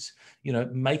kids, you know,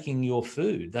 making your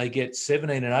food. They get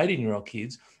 17 and 18-year-old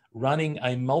kids running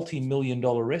a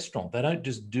multi-million-dollar restaurant. They don't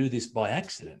just do this by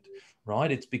accident, right?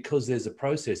 It's because there's a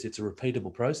process. It's a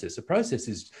repeatable process. A process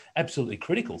is absolutely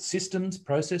critical. Systems,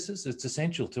 processes, it's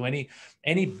essential to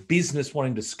any business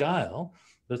wanting to scale,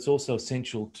 but it's also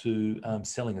essential to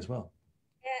selling as well.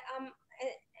 Yeah,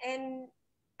 and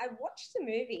I watched the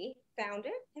movie Founder.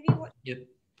 Have you watched? Yep.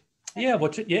 Yeah,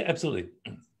 watch it. Yeah, absolutely.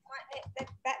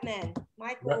 Batman,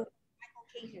 Michael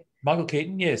Keaton. Michael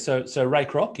Keaton. Yeah. So Ray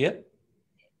Kroc. Yep.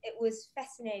 It was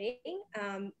fascinating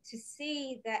to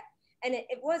see that. And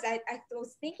it was, I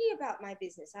was thinking about my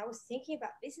business. I was thinking about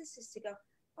businesses to go,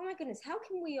 oh my goodness, how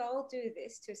can we all do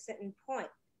this to a certain point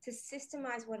to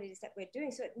systemize what it is that we're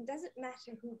doing? So it doesn't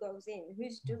matter who goes in,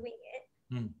 who's doing it.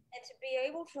 And to be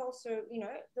able to also, you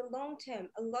know, the long term,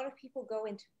 a lot of people go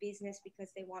into business because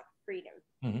they want freedom.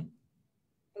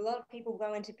 A lot of people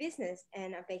go into business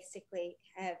and are basically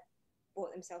have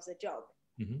bought themselves a job,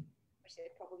 which they're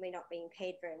probably not being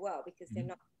paid very well because they don't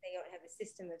have a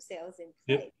system of sales in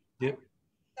place. Yep.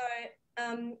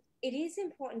 So it is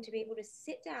important to be able to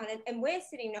sit down and we're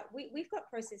sitting now, we've got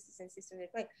processes and systems in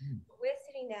place. We're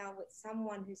sitting down with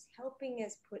someone who's helping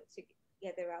us put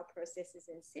together our processes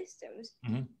and systems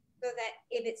so that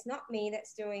if it's not me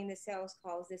that's doing the sales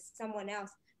calls, there's someone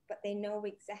else, but they know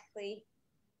exactly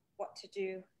what to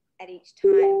do at each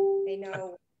time. They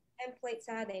know what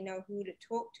templates are, they know who to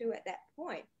talk to at that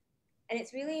point. And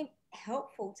it's really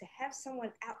helpful to have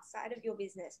someone outside of your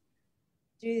business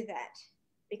do that,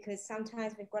 because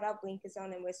sometimes we've got our blinkers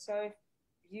on and we're so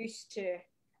used to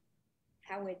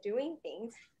how we're doing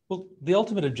things. Well, the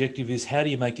ultimate objective is, how do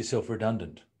you make yourself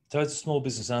redundant? So as a small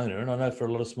business owner, and I know for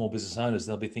a lot of small business owners,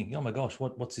 they'll be thinking, oh my gosh,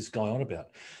 what's this guy on about?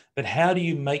 But how do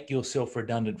you make yourself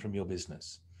redundant from your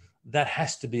business? That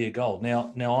has to be a goal.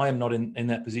 Now I am not in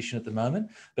that position at the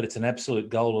moment, but it's an absolute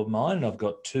goal of mine. And I've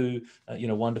got two,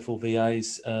 wonderful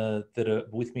VAs that are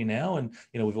with me now. And,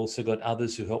 we've also got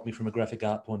others who help me from a graphic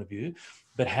art point of view.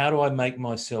 But how do I make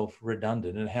myself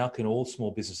redundant, and how can all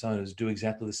small business owners do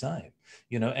exactly the same?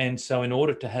 And so in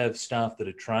order to have staff that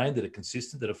are trained, that are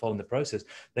consistent, that are following the process,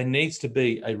 there needs to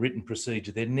be a written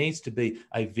procedure. There needs to be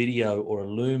a video or a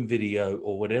Loom video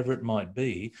or whatever it might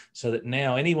be, so that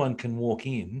now anyone can walk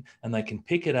in and they can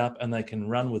pick it up and they can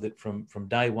run with it from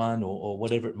day one or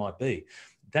whatever it might be.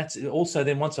 That's also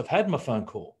then, once I've had my phone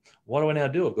call, what do I now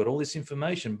do? I've got all this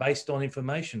information. Based on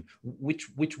information,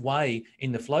 which way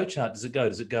in the flow chart does it go?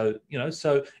 Does it go,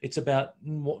 so it's about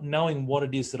knowing what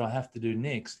it is that I have to do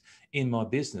next in my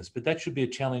business. But that should be a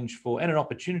challenge and an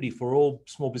opportunity for all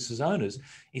small business owners,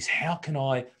 is how can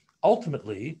I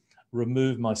ultimately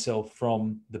remove myself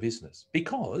from the business?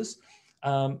 Because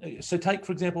so take,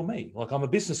 for example, me, like I'm a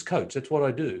business coach. That's what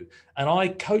I do. And I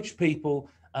coach people.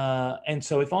 And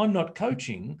so if I'm not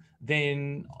coaching,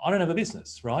 then I don't have a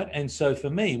business, right? And so for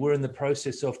me, we're in the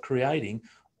process of creating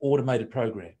automated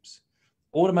programs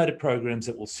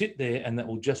that will sit there and that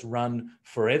will just run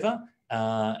forever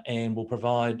and will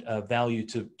provide value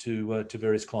to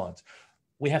various clients.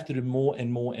 We have to do more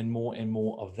and more and more and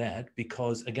more of that,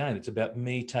 because again, it's about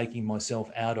me taking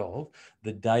myself out of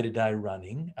the day-to-day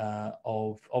running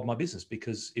of my business.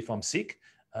 Because if I'm sick,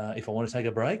 if I want to take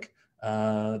a break,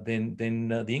 then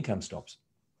the income stops.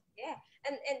 Yeah.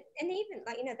 And even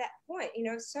that point,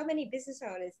 so many business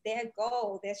owners, their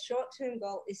short-term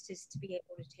goal is just to be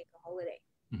able to take a holiday.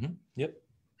 Yep.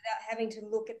 Without having to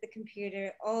look at the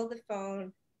computer or the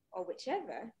phone or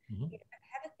whichever.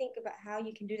 Have a think about how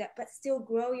you can do that, but still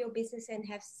grow your business and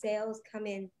have sales come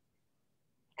in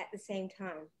at the same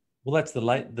time. Well, that's the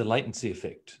latency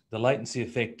effect. The latency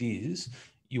effect is,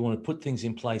 you want to put things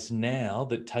in place now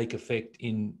that take effect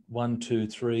in 1, 2,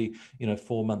 3,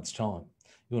 4 months' time.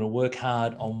 You want to work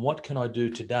hard on what can I do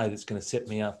today that's going to set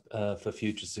me up for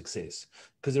future success.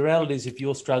 Because the reality is, if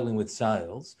you're struggling with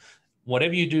sales,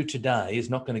 whatever you do today is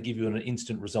not going to give you an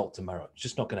instant result tomorrow. It's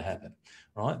just not going to happen,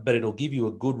 right? But it'll give you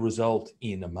a good result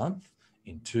in a month,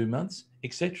 in 2 months,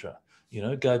 etc.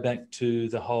 Go back to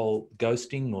the whole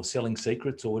ghosting or selling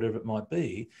secrets or whatever it might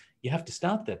be. You have to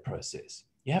start that process.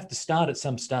 You have to start at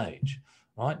some stage,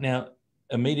 right? Now,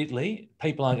 immediately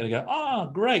people aren't going to go, oh,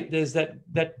 great, there's that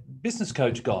business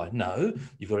coach guy. No,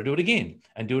 you've got to do it again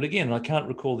and do it again. And I can't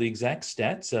recall the exact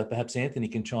stats. Perhaps Anthony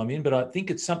can chime in, but I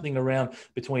think it's something around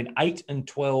between 8 and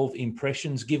 12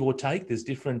 impressions, give or take. There's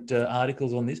different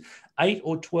articles on this. 8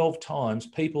 or 12 times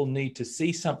people need to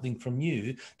see something from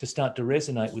you to start to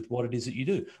resonate with what it is that you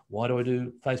do. Why do I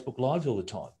do Facebook Lives all the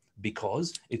time?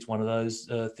 Because it's one of those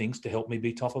things to help me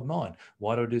be top of mind.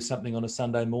 Why do I do something on a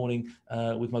Sunday morning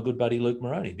with my good buddy Luke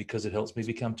Moroney? Because it helps me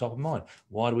become top of mind.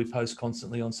 Why do we post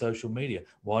constantly on social media?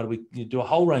 Why do we do a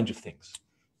whole range of things?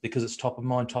 Because it's top of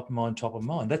mind, top of mind, top of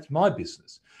mind. That's my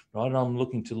business, right? And I'm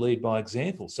looking to lead by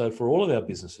example. So for all of our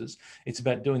businesses, it's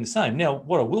about doing the same. Now,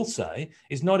 what I will say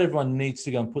is not everyone needs to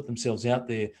go and put themselves out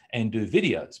there and do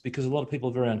videos, because a lot of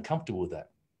people are very uncomfortable with that.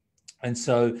 And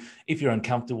so if you're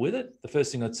uncomfortable with it, the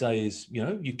first thing I'd say is,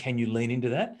 can you lean into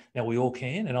that? Now, we all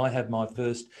can. And I have my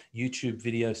first YouTube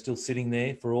video still sitting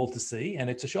there for all to see. And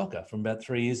it's a shocker from about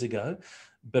 3 years ago.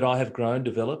 But I have grown,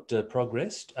 developed,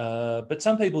 progressed. But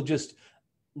some people just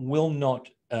will not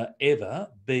ever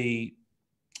be,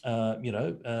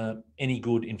 any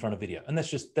good in front of video. And that's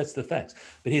the facts.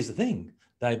 But here's the thing.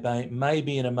 They may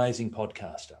be an amazing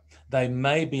podcaster. They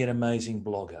may be an amazing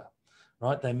blogger.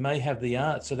 Right? They may have the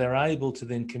art, so they're able to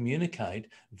then communicate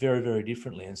very, very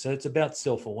differently. And so it's about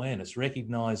self-awareness,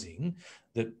 recognizing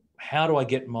that how do I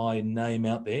get my name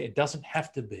out there? It doesn't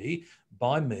have to be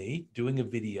by me doing a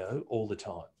video all the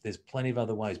time. There's plenty of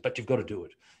other ways, but you've got to do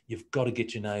it. You've got to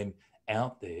get your name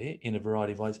out there in a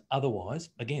variety of ways.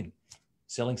 Otherwise, again,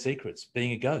 selling secrets,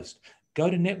 being a ghost. Go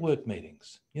to network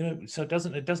meetings. So it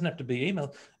doesn't have to be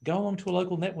email. Go along to a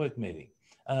local network meeting.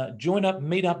 Join up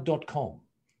meetup.com.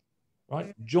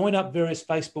 Right? Join up various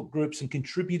Facebook groups and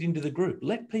contribute into the group.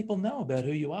 Let people know about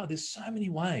who you are. There's so many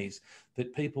ways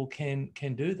that people can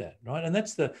do that, right? And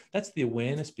that's the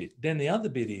awareness bit. Then the other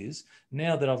bit is,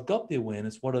 now that I've got the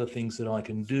awareness, what are the things that I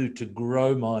can do to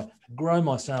grow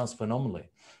my sales phenomenally,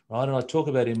 right? And I talk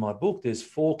about in my book, there's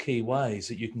 4 key ways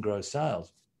that you can grow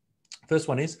sales. First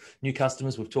one is new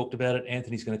customers. We've talked about it.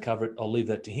 Anthony's going to cover it. I'll leave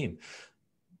that to him.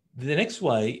 The next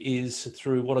way is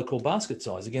through what I call basket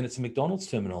size. Again, it's a McDonald's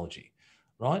terminology.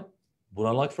 Right? Would I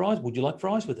like fries? Would you like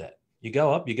fries with that? You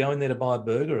go in there to buy a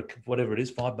burger or whatever it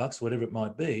is, $5, whatever it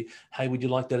might be. Hey, would you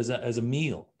like that as a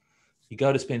meal? You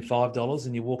go to spend $5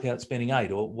 and you walk out spending $8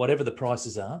 or whatever the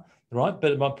prices are, right?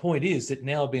 But my point is that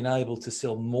now I've been able to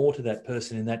sell more to that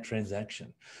person in that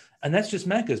transaction. And that's just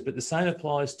Macca's, but the same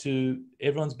applies to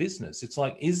everyone's business. It's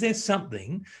like, is there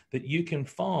something that you can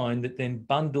find that then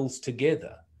bundles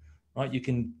together? Right, you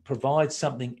can provide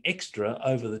something extra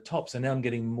over the top. So now I'm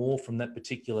getting more from that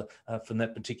particular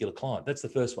client. That's the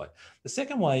first way. The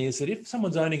second way is that if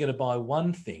someone's only going to buy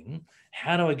one thing,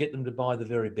 how do I get them to buy the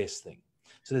very best thing?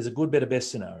 So there's a good, better,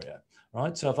 best scenario,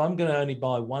 right? So if I'm going to only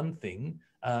buy one thing,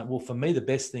 well, for me, the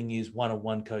best thing is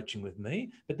one-on-one coaching with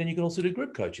me, but then you can also do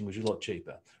group coaching, which is a lot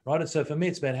cheaper, right? And so for me,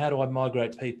 it's about how do I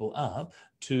migrate people up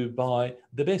to buy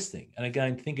the best thing? And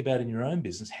again, think about in your own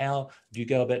business, how do you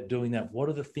go about doing that? What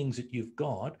are the things that you've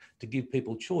got to give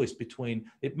people choice between,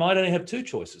 it might only have 2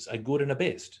 choices, a good and a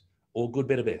best, or good,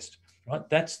 better, best, right?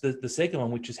 That's the second one,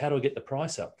 which is how do I get the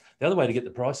price up? The other way to get the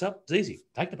price up is easy,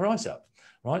 take the price up.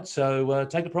 Right, so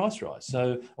take a price rise.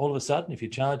 So all of a sudden, if you're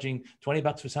charging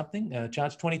 $20 for something,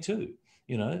 charge 22.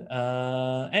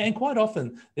 And quite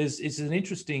often it's an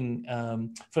interesting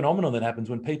phenomenon that happens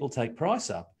when people take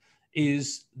price up.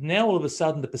 Is now all of a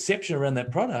sudden the perception around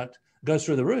that product goes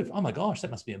through the roof. Oh my gosh, that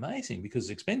must be amazing because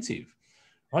it's expensive.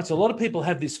 Right, so a lot of people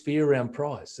have this fear around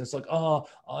price. It's like, oh,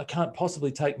 I can't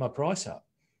possibly take my price up.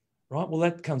 Right, well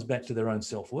that comes back to their own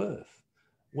self-worth.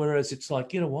 Whereas it's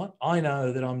like, you know what, I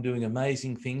know that I'm doing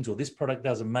amazing things, or this product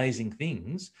does amazing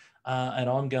things, and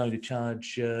I'm going to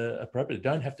charge appropriately.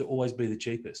 Don't have to always be the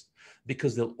cheapest,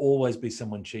 because there'll always be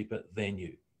someone cheaper than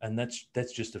you. And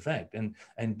that's just a fact.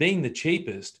 And being the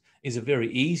cheapest is a very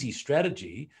easy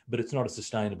strategy, but it's not a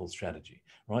sustainable strategy,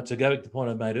 right? So go back to the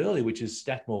point I made earlier, which is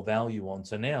stack more value on.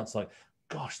 So now it's like,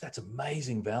 gosh, that's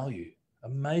amazing value.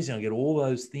 Amazing. I get all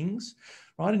those things,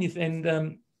 right?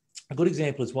 And a good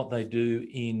example is what they do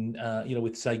in,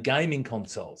 with, say, gaming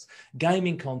consoles.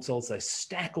 Gaming consoles, they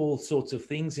stack all sorts of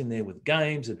things in there with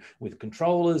games and with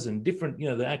controllers and different,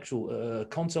 the actual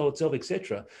console itself,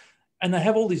 etc. And they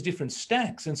have all these different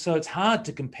stacks. And so it's hard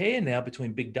to compare now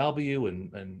between Big W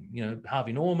and you know,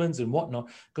 Harvey Norman's and whatnot,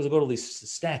 because I've got all these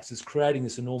stacks. It's creating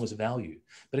this enormous value.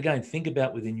 But again, think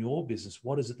about within your business,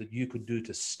 what is it that you could do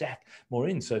to stack more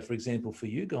in? So for example, for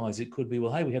you guys, it could be,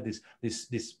 well, hey, we have this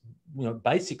you know,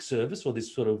 basic service, or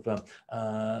this sort of,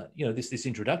 you know, this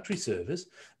introductory service,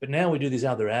 but now we do these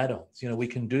other add-ons. You know, we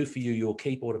can do for you your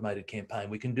Keep automated campaign.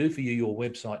 We can do for you your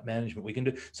website management. We can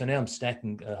do, so now I'm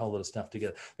stacking a whole lot of stuff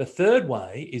together. The third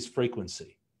way is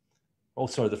frequency. Oh,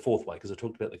 sorry, the fourth way, because I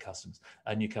talked about the customers,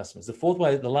 new customers. The fourth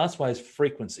way, the last way is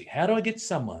frequency. How do I get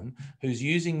someone who's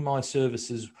using my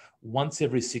services once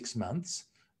every 6 months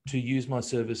to use my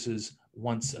services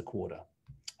once a quarter?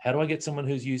 How do I get someone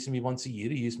who's using me once a year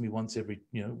to use me once every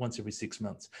 6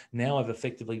 months? Now I've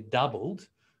effectively doubled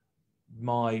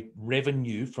my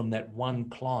revenue from that one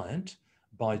client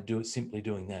by simply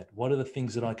doing that. What are the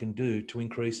things that I can do to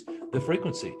increase the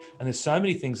frequency? And there's so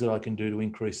many things that I can do to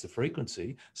increase the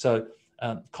frequency. So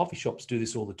coffee shops do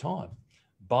this all the time.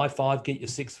 Buy 5, get your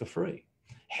 6 for free.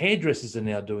 Hairdressers are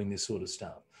now doing this sort of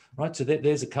stuff, right? So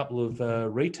there's a couple of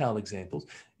retail examples.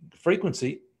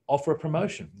 Frequency, offer a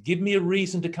promotion. Give me a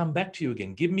reason to come back to you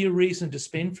again. Give me a reason to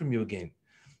spend from you again.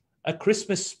 A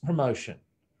Christmas promotion.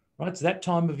 Right, it's that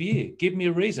time of year. Give me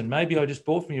a reason. Maybe I just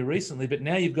bought from you recently, but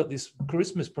now you've got this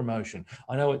Christmas promotion.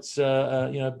 I know it's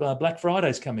Black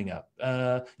Friday's coming up.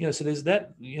 You know, so there's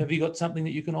that. Have you got something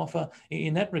that you can offer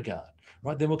in that regard?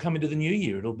 Right, then we'll come into the new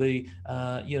year. It'll be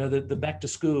you know, the back to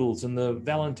schools and the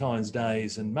Valentine's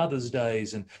Days and Mother's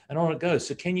Days and on it goes.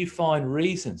 So can you find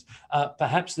reasons?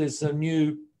 Perhaps there's some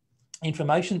new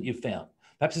information that you've found.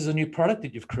 Perhaps there's a new product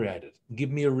that you've created.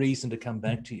 Give me a reason to come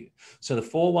back to you. So the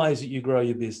 4 ways that you grow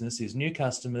your business is new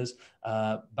customers,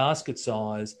 basket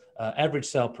size, average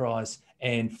sale price,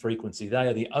 and frequency. They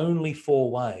are the only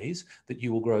 4 ways that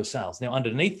you will grow sales. Now,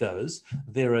 underneath those,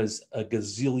 there is a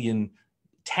gazillion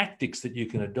tactics that you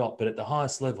can adopt, but at the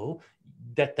highest level,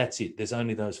 that's it. There's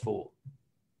only those 4.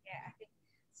 Yeah, I think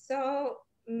so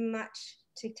much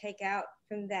to take out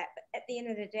from that. But at the end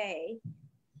of the day,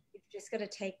 you've just got to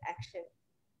take action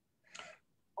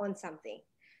on something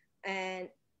and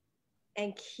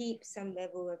keep some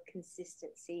level of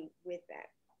consistency with that.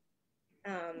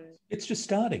 It's just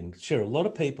starting, Cheryl. A lot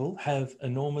of people have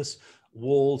enormous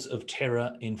walls of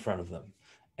terror in front of them.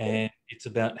 And it's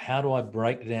about, how do I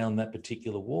break down that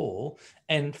particular wall?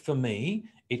 And for me,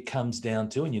 it comes down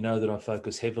to, and you know that I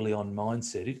focus heavily on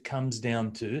mindset, it comes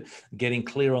down to getting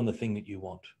clear on the thing that you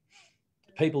want.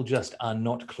 People just are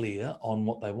not clear on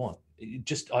what they want.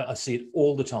 I see it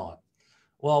all the time.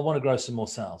 Well, I want to grow some more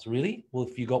sales. Really? Well,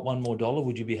 if you got $1 more,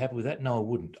 would you be happy with that? No, I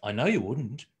wouldn't. I know you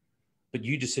wouldn't, but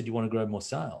you just said you want to grow more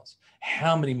sales.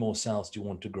 How many more sales do you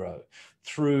want to grow?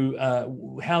 Through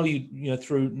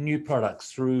through new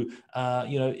products, through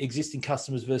existing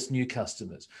customers versus new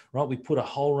customers, right? We put a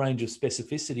whole range of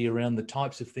specificity around the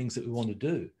types of things that we want to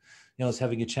do. I was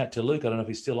having a chat to Luke. I don't know if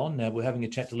he's still on now. We're having a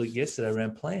chat to Luke yesterday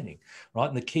around planning, right?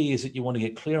 And the key is that you want to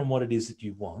get clear on what it is that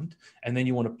you want, and then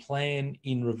you want to plan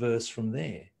in reverse from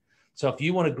there. So if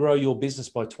you want to grow your business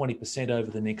by 20%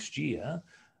 over the next year,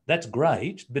 that's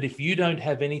great. But if you don't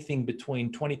have anything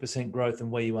between 20% growth and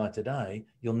where you are today,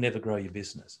 you'll never grow your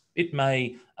business. It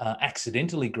may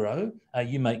accidentally grow.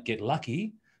 You may get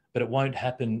lucky, but it won't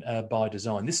happen by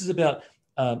design. This is about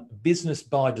business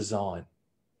by design.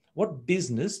 What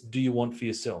business do you want for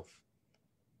yourself?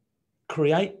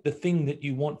 Create the thing that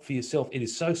you want for yourself. It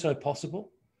is so possible.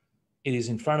 It is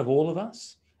in front of all of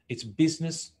us. It's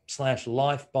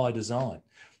business/life by design.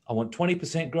 I want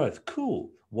 20% growth. Cool.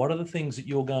 What are the things that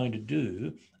you're going to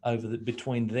do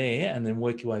between there and then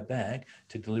work your way back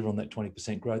to deliver on that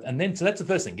 20% growth? And then, so that's the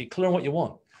first thing, get clear on what you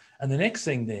want. And the next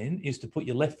thing then is to put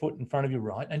your left foot in front of your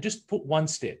right and just put one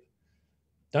step.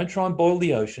 Don't try and boil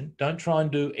the ocean. Don't try and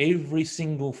do every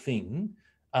single thing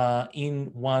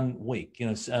in 1 week.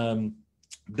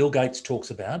 Bill Gates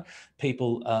talks about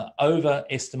people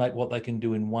overestimate what they can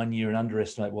do in 1 year and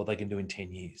underestimate what they can do in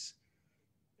 10 years.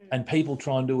 And people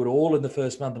try and do it all in the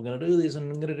first month. I'm going to do this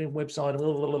and I'm going to do a website.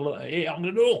 Yeah, I'm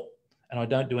going to do it all. And I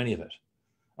don't do any of it.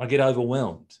 I get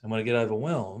overwhelmed. And when I get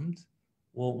overwhelmed,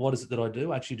 well, what is it that I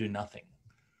do? I actually do nothing.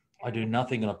 I do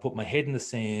nothing and I put my head in the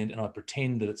sand and I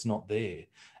pretend that it's not there,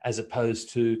 as opposed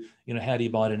to, how do you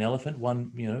bite an elephant?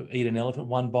 Eat an elephant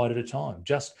 1 bite at a time.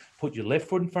 Just put your left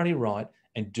foot in front of your right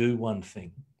and do one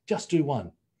thing. Just do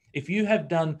one. If you have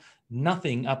done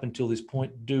nothing up until this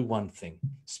point, do one thing.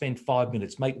 Spend 5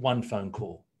 minutes, make one phone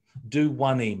call, do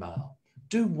one email,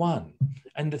 do one.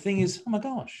 And the thing is, oh my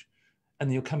gosh. And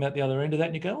then you'll come out the other end of that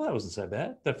and you go, well, that wasn't so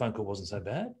bad. That phone call wasn't so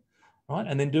bad. right?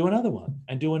 And then do another one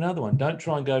and do another one. Don't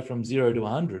try and go from 0 to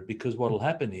 100, because what will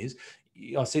happen is,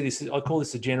 I call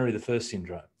this the January the 1st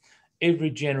syndrome.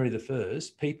 Every January the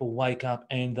 1st, people wake up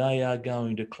and they are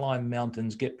going to climb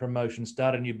mountains, get promotions,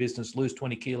 start a new business, lose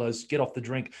 20 kilos, get off the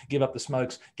drink, give up the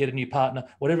smokes, get a new partner,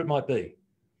 whatever it might be.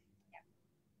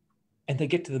 And they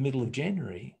get to the middle of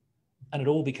January and it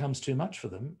all becomes too much for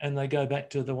them and they go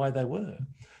back to the way they were,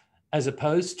 as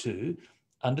opposed to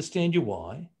understand your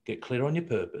why, get clear on your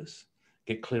purpose,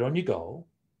 get clear on your goal,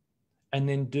 and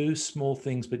then do small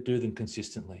things, but do them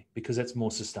consistently, because that's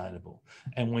more sustainable.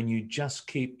 And when you just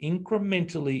keep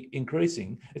incrementally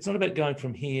increasing, it's not about going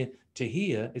from here to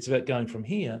here. It's about going from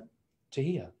here to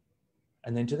here,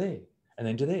 and then to there, and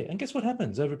then to there. And guess what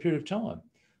happens over a period of time?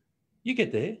 You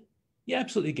get there. You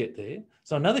absolutely get there.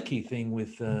 So another key thing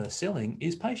with selling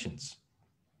is patience.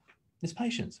 It's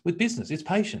patience with business. It's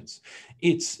patience.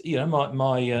 It's,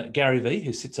 my Gary V,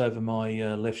 who sits over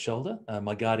my left shoulder,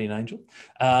 my guardian angel,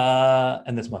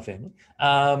 and that's my family.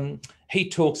 He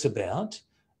talks about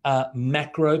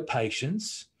macro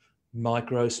patience,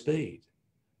 micro speed.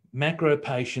 Macro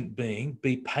patient being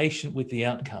be patient with the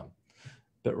outcome.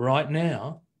 But right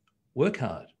now, work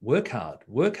hard, work hard,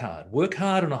 work hard, work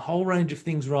hard on a whole range of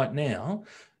things right now.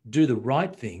 Do the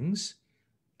right things,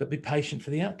 but be patient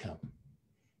for the outcome.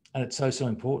 And it's so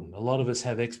important. A lot of us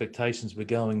have expectations. We're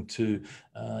going to,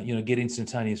 get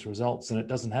instantaneous results, and it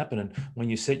doesn't happen. And when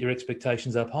you set your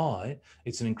expectations up high,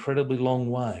 it's an incredibly long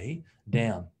way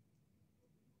down.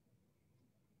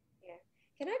 Yeah.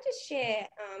 Can I just share,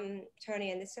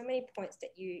 Tony, and there's so many points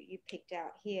that you picked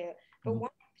out here, but one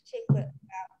in particular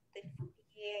about the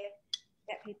fear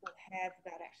that people have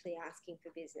about actually asking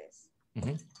for business.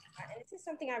 And this is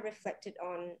something I reflected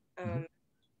on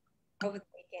over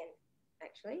the weekend.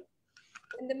 Actually,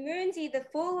 when the moon's either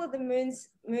full or the moon's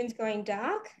going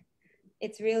dark,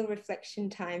 it's real reflection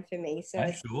time for me. So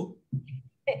sure.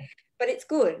 But it's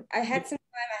good. I had some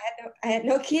time. I had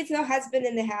no kids, no husband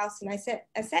in the house, and I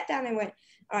sat down and went,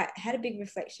 all right. I had a big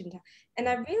reflection time, and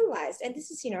I realized, and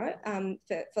this is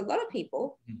for a lot of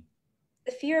people,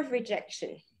 the fear of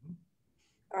rejection.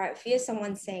 All right, fear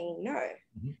someone saying no,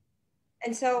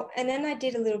 and then I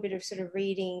did a little bit of sort of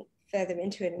reading further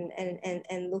into it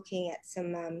and looking at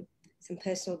some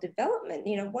personal development.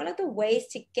 One of the ways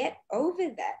to get over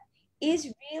that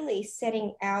is really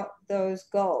setting out those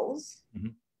goals,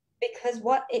 because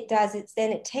what it does,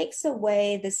 it takes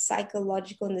away the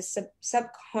psychological and the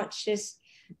subconscious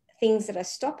things that are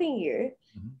stopping you,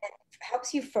 and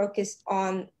helps you focus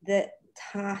on the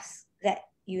tasks that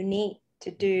you need to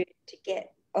do to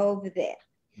get over that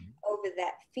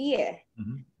fear.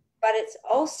 But it's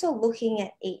also looking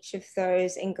at each of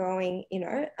those and going,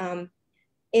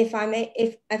 if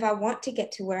I want to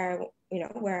get to where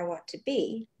I want to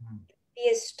be,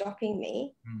 fear is stopping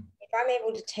me. If I'm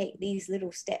able to take these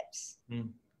little steps,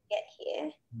 get here,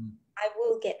 I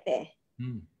will get there.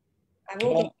 I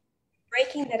will get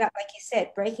breaking that up, like you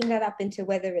said, breaking that up into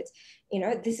whether it's,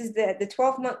 this is the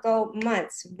 12-month goal,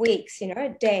 months, weeks,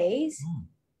 days,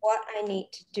 what I need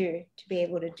to do to be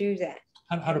able to do that.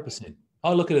 100%.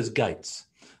 I look at it as gates.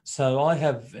 So I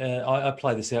have, I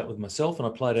play this out with myself and I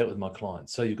play it out with my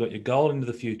clients. So you've got your goal into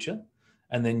the future,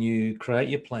 and then you create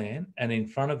your plan, and in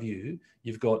front of you,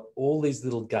 you've got all these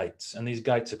little gates, and these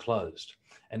gates are closed.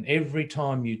 And every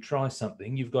time you try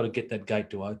something, you've got to get that gate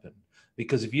to open,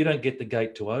 because if you don't get the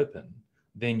gate to open,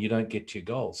 then you don't get to your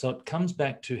goal. So it comes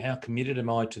back to, how committed am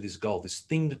I to this goal, this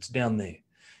thing that's down there?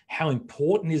 How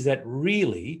important is that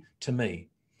really to me?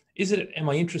 Am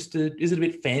I interested? Is it a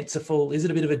bit fanciful? Is it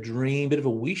a bit of a dream, bit of a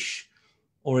wish?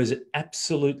 Or is it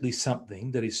absolutely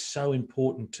something that is so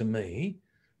important to me,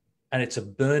 and it's a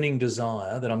burning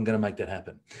desire that I'm going to make that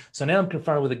happen? So now I'm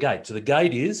confronted with a gate. So the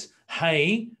gate is,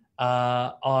 hey,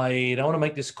 I don't want to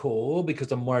make this call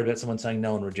because I'm worried about someone saying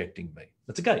no and rejecting me.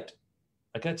 That's a gate.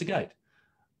 Okay, it's a gate.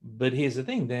 But here's the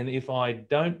thing. Then if I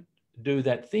don't do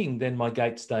that thing, then my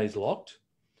gate stays locked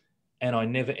and I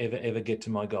never, ever, ever get to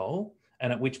my goal.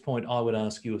 And at which point I would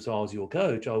ask you, if I was your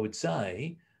coach, I would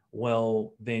say,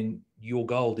 well, then your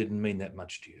goal didn't mean that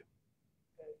much to you,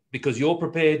 because you're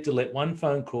prepared to let one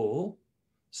phone call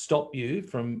stop you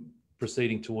from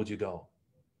proceeding towards your goal.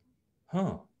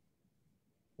 Well,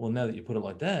 now that you put it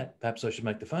like that, perhaps I should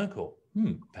make the phone call.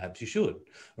 Perhaps you should,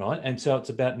 right? And so it's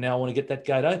about, now I want to get that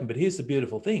gate open. But here's the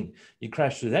beautiful thing. You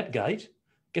crash through that gate,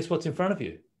 guess what's in front of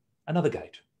you? Another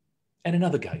gate and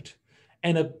another gate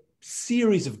and a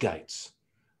series of gates,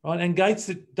 right? And gates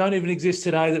that don't even exist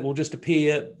today, that will just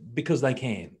appear because they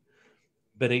can.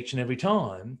 But each and every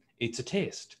time, it's a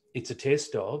test. It's a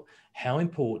test of, how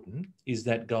important is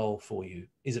that goal for you?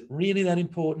 Is it really that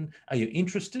important? Are you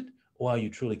interested, or are you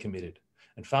truly committed?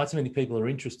 And far too many people are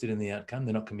interested in the outcome.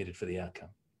 They're not committed for the outcome.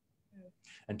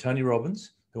 And Tony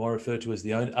Robbins, who I refer to as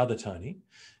the other Tony,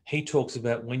 he talks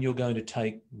about when you're going to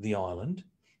take the island,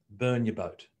 burn your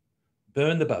boat.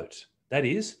 Burn the boat. That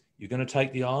is, you're going to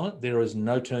take the island. There is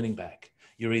no turning back.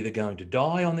 You're either going to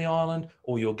die on the island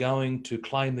or you're going to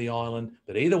claim the island.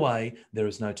 But either way, there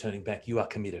is no turning back. You are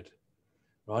committed.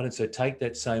 Right. And so take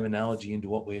that same analogy into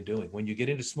what we're doing. When you get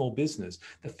into small business,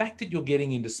 the fact that you're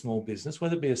getting into small business,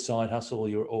 whether it be a side hustle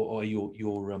or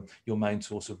your main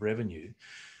source of revenue,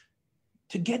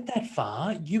 to get that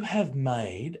far, you have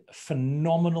made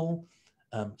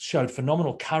showed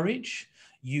phenomenal courage.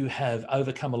 You have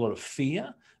overcome a lot of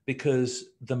fear, because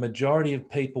the majority of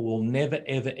people will never,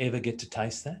 ever, ever get to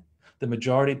taste that. The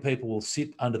majority of people will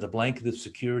sit under the blanket of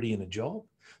security in a job.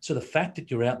 So the fact that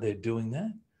you're out there doing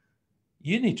that,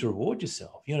 you need to reward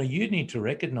yourself. You need to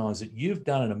recognize that you've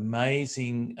done an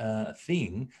amazing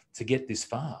thing to get this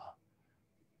far.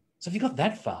 So if you got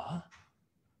that far,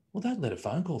 well, don't let a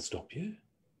phone call stop you,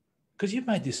 because you've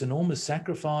made this enormous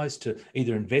sacrifice to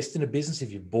either invest in a business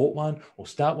if you've bought one, or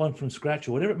start one from scratch,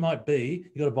 or whatever it might be.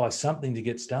 You've got to buy something to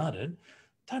get started.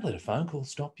 Don't let a phone call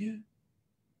stop you.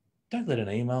 Don't let an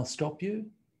email stop you.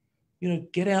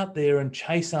 Get out there and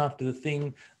chase after the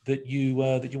thing that you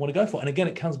want to go for. And again,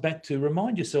 it comes back to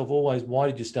remind yourself always, why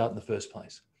did you start in the first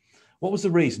place? What was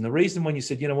the reason? The reason when you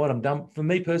said, you know what, I'm done. For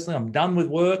me personally, I'm done with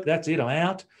work. That's it. I'm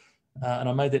out. And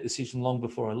I made that decision long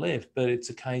before I left. But it's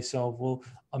a case of, well,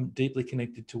 I'm deeply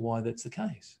connected to why that's the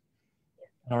case.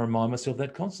 And I remind myself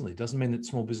that constantly. It doesn't mean that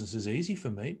small business is easy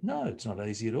for me. No, it's not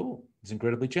easy at all. It's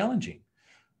incredibly challenging,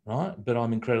 right? But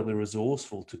I'm incredibly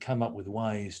resourceful to come up with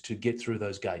ways to get through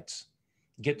those gates.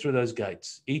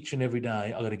 Each and every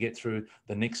day, I've got to get through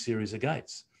the next series of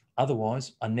gates.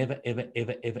 Otherwise, I never, ever,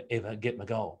 ever, ever, ever get my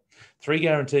goal. 3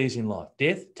 guarantees in life: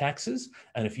 death, taxes,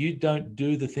 and if you don't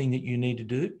do the thing that you need to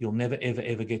do, you'll never, ever,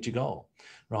 ever get your goal,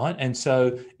 right? And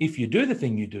so if you do the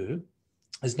thing you do,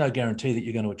 there's no guarantee that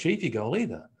you're going to achieve your goal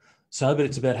either. So, but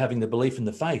it's about having the belief and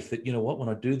the faith that, you know what, when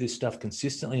I do this stuff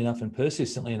consistently enough and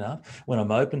persistently enough, when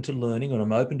I'm open to learning, when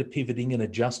I'm open to pivoting and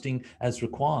adjusting as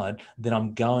required, then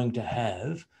I'm going to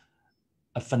have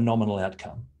a phenomenal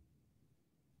outcome.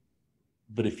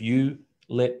 But if you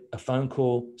let a phone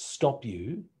call stop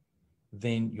you,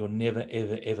 then you're never,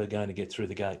 ever, ever going to get through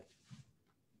the gate.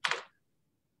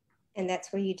 And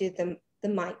that's where you do the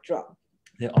mic drop.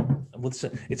 Yeah, well,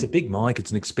 it's a big mic.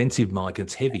 It's an expensive mic.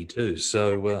 It's heavy too.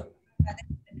 So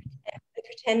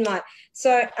pretend mic.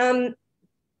 So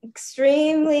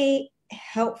extremely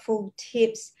helpful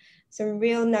tips, some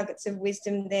real nuggets of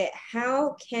wisdom there.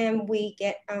 How can we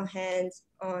get our hands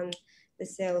on the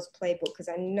sales playbook? Because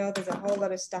I know there's a whole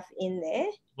lot of stuff in there.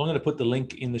 I'm going to put the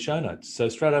link in the show notes. So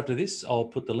straight after this, I'll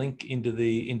put the link into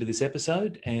this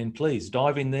episode, and please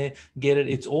dive in there, get it.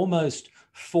 It's almost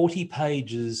 40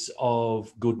 pages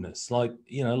of goodness. Like,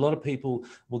 a lot of people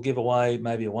will give away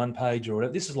maybe a 1 page or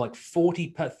whatever. This is like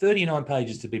 39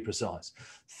 pages to be precise.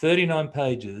 39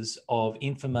 pages of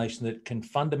information that can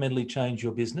fundamentally change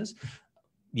your business.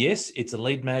 Yes, it's a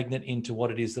lead magnet into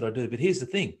what it is that I do. But here's the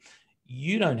thing.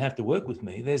 You don't have to work with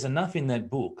me. There's enough in that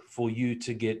book for you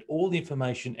to get all the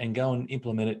information and go and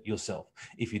implement it yourself.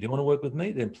 If you do want to work with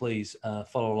me, then please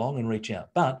follow along and reach out.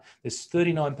 But there's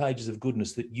 39 pages of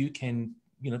goodness that you can,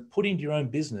 put into your own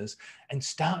business and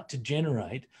start to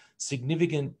generate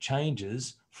significant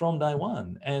changes from day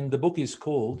one. And the book is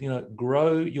called,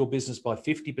 Grow Your Business by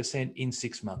 50% in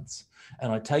 6 months.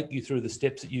 And I take you through the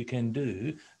steps that you can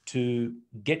do to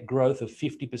get growth of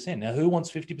 50%. Now, who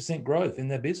wants 50% growth in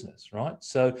their business, right?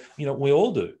 So, we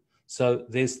all do. So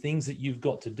there's things that you've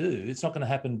got to do. It's not going to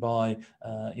happen by,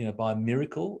 by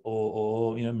miracle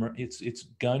or it's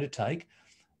going to take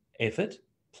effort,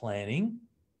 planning,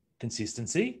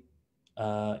 consistency,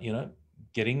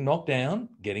 getting knocked down,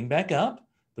 getting back up.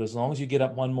 But as long as you get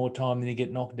up one more time and you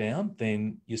get knocked down,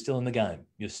 then you're still in the game.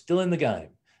 You're still in the game.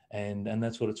 And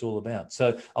that's what it's all about.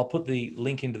 So I'll put the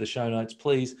link into the show notes.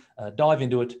 Please dive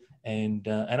into it, and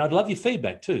I'd love your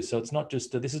feedback too. So it's not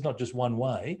just this is not just one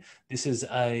way. This is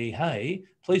hey,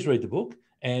 please read the book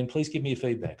and please give me your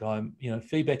feedback.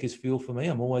 Feedback is fuel for me.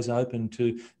 I'm always open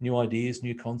to new ideas,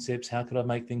 new concepts. How could I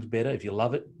make things better? If you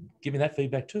love it, give me that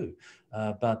feedback too.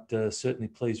 But certainly,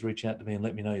 please reach out to me and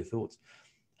let me know your thoughts.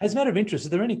 As a matter of interest, are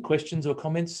there any questions or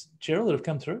comments, Cheryl, that have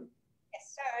come through?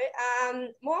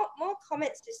 More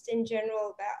comments just in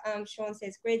general about Sean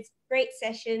says great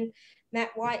session. Matt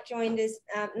White joined us.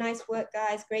 Nice work,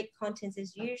 guys. Great content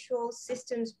as usual.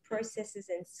 Systems, processes,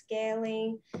 and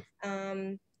scaling.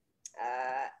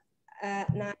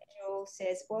 Nigel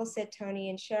says, well said, Tony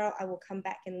and Cheryl. I will come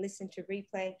back and listen to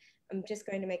replay. I'm just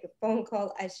going to make a phone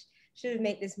call. I should have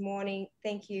made this morning.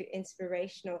 Thank you.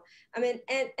 Inspirational. I mean,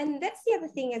 and that's the other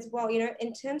thing as well, you know,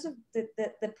 in terms of the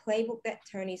playbook that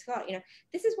Tony's got, you know,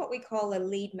 this is what we call a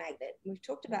lead magnet. We've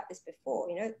talked about this before,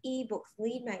 you know, ebooks,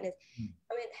 lead magnets.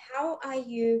 I mean, how are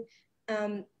you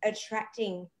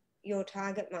attracting your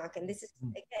target market? And this is,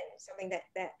 again, something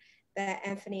that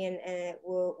Anthony and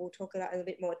we'll talk about in a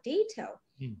bit more detail.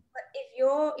 But if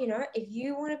you're, you know, if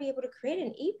you want to be able to create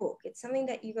an ebook, it's something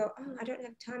that you go, oh, I don't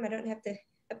have time, I don't have the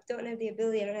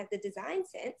ability, I don't have the design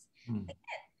sense. Again,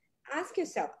 ask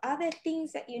yourself, are there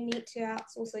things that you need to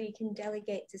outsource so you can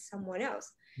delegate to someone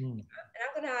else? And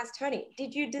I'm going to ask Tony,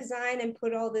 did you design and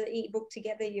put all the ebook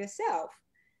together yourself?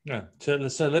 No. So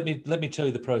let me tell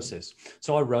you the process.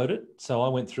 So I wrote it. So I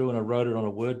went through and I wrote it on a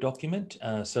Word document.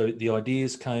 So the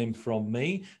ideas came from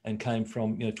me and came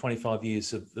from 25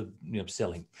 years of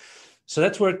selling. So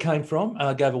that's where it came from.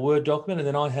 I gave a Word document, and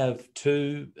then I have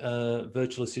two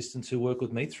virtual assistants who work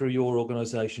with me through your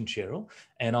organisation, Cheryl.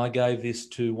 And I gave this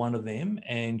to one of them,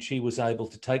 and she was able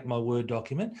to take my Word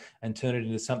document and turn it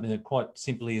into something that quite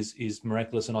simply is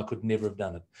miraculous, and I could never have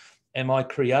done it. Am I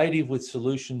creative with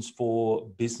solutions for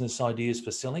business ideas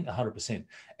for selling? 100%.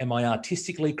 Am I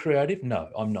artistically creative? No,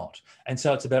 I'm not. And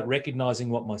so it's about recognizing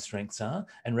what my strengths are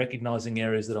and recognizing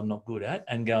areas that I'm not good at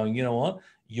and going, you know what,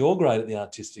 you're great at the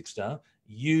artistic stuff.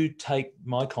 You take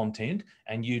my content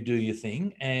and you do your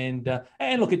thing. And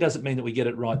look, it doesn't mean that we get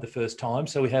it right the first time.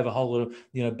 So we have a whole lot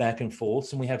of, back and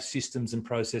forths, and we have systems and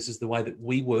processes, the way that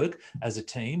we work as a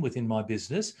team within my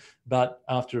business. But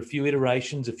after a few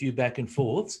iterations, a few back and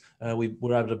forths, we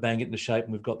were able to bang it into shape,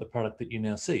 and we've got the product that you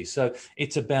now see. So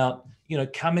it's about,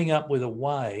 coming up with a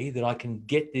way that I can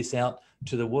get this out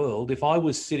to the world. If I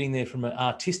was sitting there from an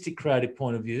artistic, creative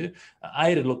point of view,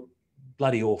 A, it'd look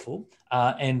bloody awful,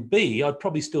 and B, I'd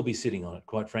probably still be sitting on it,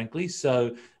 quite frankly.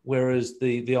 So whereas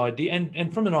the idea,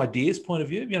 and from an ideas point of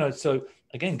view, so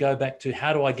again, go back to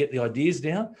how do I get the ideas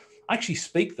down? I actually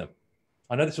speak them.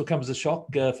 I know this will come as a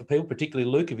shock for people, particularly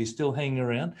Luke, if he's still hanging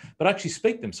around, but I actually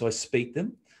speak them. So I speak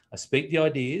them. I speak the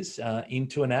ideas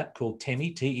into an app called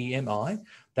Temi, Temi.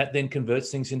 That then converts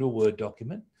things into a Word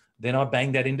document. Then I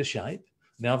bang that into shape.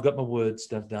 Now I've got my word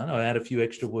stuff done. I add a few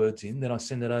extra words in, then I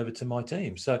send that over to my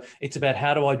team. So it's about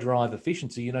how do I drive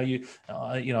efficiency? I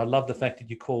love the fact that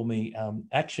you call me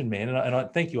Action Man, and I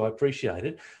thank you. I appreciate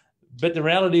it. But the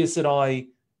reality is that I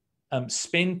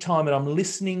spend time and I'm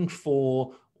listening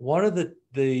for what are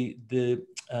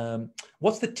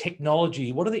what's the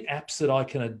technology? What are the apps that I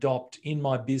can adopt in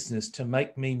my business to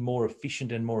make me more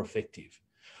efficient and more effective?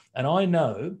 And I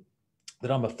know that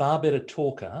I'm a far better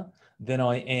talker than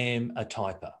I am a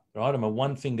typer, right? I'm a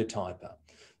one-finger typer.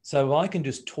 So I can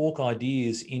just talk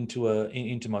ideas into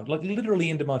my, like literally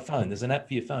into my phone. There's an app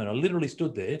for your phone. I literally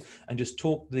stood there and just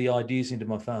talked the ideas into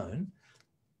my phone.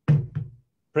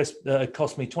 It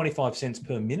cost me 25 cents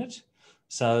per minute.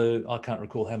 So I can't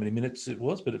recall how many minutes it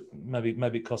was, but maybe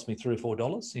it cost me $3 or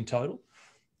 $4 in total.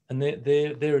 And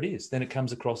there it is. Then it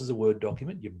comes across as a Word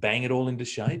document. You bang it all into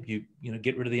shape. You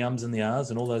get rid of the ums and the ahs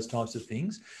and all those types of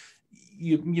things.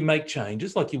 You make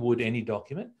changes like you would any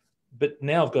document, but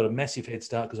now I've got a massive head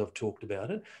start because I've talked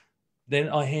about it. Then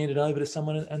I hand it over to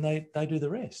someone and they do the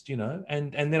rest,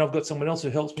 and then I've got someone else who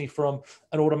helps me from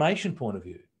an automation point of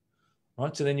view,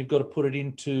 right? So then you've got to put it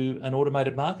into an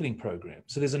automated marketing program.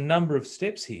 So there's a number of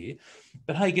steps here,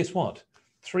 but hey, guess what?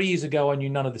 3 years ago, I knew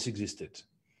none of this existed.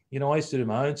 I used to do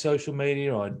my own social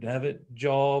media. I'd have a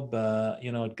job,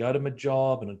 I'd go to my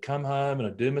job and I'd come home and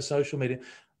I'd do my social media.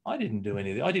 I didn't do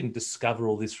any of it. I didn't discover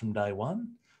all this from day one,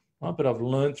 right? But I've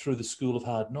learned through the school of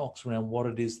hard knocks around what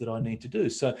it is that I need to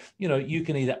do. So, you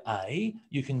can either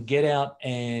you can get out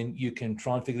and you can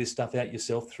try and figure this stuff out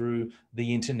yourself through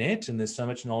the internet, and there's so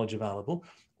much knowledge available,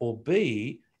 or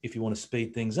B, if you want to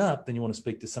speed things up, then you want to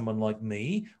speak to someone like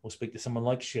me or speak to someone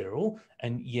like Cheryl.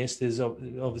 And yes, there's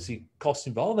obviously costs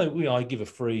involved. I give a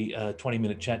free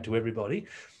 20-minute chat to everybody.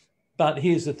 But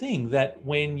here's the thing, that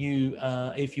when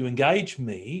if you engage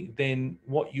me, then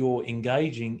what you're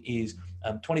engaging is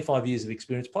 25 years of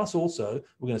experience. Plus also,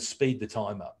 we're going to speed the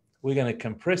time up. We're going to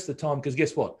compress the time, because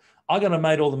guess what? I'm going to have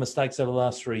made all the mistakes over the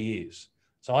last 3 years.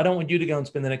 So I don't want you to go and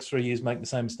spend the next 3 years making the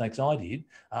same mistakes I did.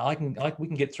 We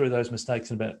can get through those mistakes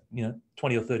in about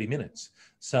 20 or 30 minutes.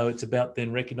 So it's about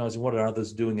then recognizing what are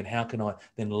others doing and how can I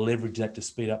then leverage that to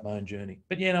speed up my own journey.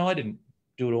 But I didn't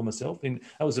do it all myself. And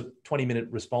that was a 20-minute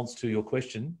response to your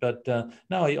question. But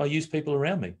no, I use people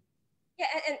around me. Yeah,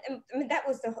 and I mean, that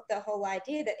was the whole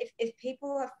idea, that if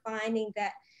people are finding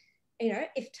that,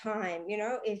 if time,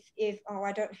 if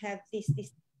I don't have this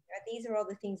these are all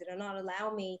the things that are not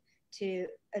allowing me to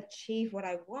achieve what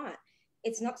I want.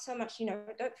 It's not so much,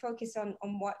 don't focus on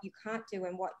what you can't do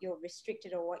and what you're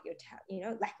restricted or what your,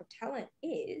 lack of talent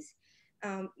is.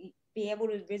 Be able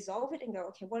to resolve it and go,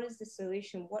 okay, what is the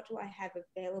solution? What do I have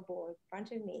available in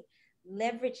front of me?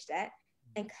 Leverage that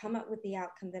and come up with the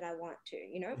outcome that I want to,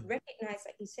 recognize,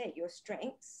 like you said, your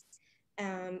strengths,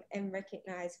 and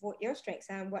recognize what your strengths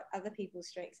are and what other people's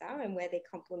strengths are and where they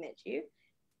complement you.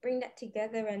 Bring that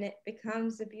together and it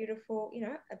becomes a beautiful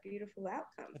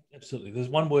outcome. Absolutely. There's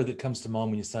one word that comes to mind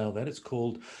when you say all that. It's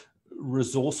called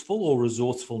resourceful or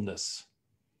resourcefulness.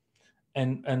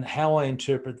 And how I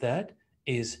interpret that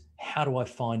is, how do I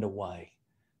find a way?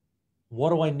 What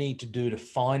do I need to do to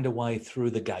find a way through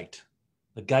the gate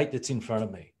that's in front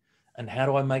of me? And how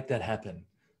do I make that happen?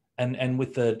 And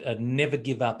with a never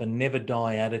give up and never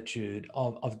die attitude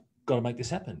of, I've got to make this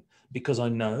happen, because I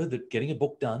know that getting a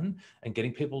book done and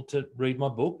getting people to read my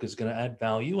book is going to add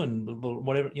value, and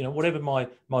whatever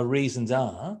my reasons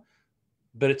are.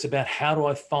 But it's about, how do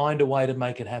I find a way to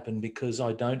make it happen, because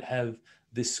I don't have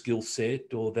this skill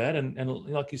set or that. And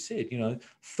like you said,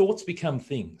 thoughts become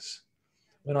things.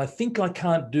 When I think I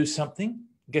can't do something,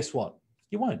 guess what?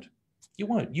 You won't.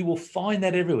 You will find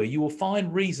that everywhere. You will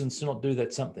find reasons to not do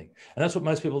that something. And that's what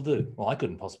most people do. Well, I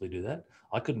couldn't possibly do that.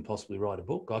 I couldn't possibly write a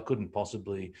book. I couldn't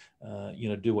possibly,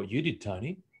 do what you did,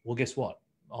 Tony. Well, guess what?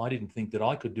 I didn't think that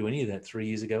I could do any of that 3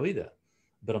 years ago either.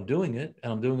 But I'm doing it,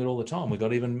 and I'm doing it all the time. We've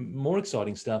got even more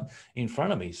exciting stuff in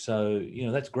front of me. So,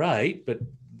 that's great, but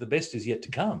the best is yet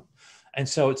to come. And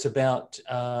so it's about,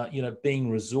 being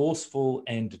resourceful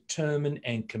and determined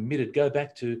and committed. Go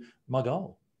back to my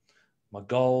goal. My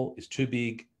goal is too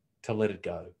big to let it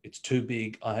go. It's too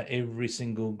big. Every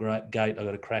single gate, I've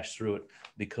got to crash through it,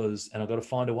 and I've got to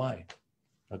find a way.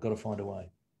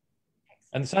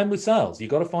 And the same with sales.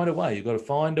 You've got to find a way. You've got to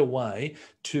find a way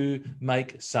to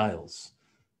make sales.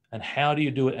 And how do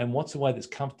you do it? And what's the way that's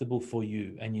comfortable for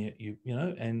you? And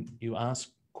you ask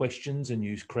questions and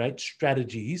you create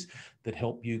strategies that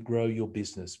help you grow your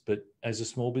business. But as a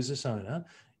small business owner,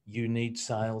 you need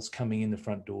sales coming in the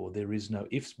front door. There is no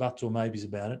ifs, buts, or maybes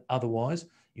about it. Otherwise,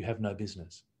 you have no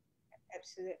business.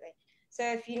 Absolutely.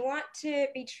 So if you want to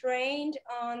be trained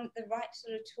on the right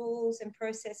sort of tools and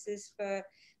processes for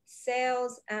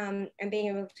sales, and being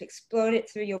able to explode it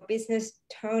through your business,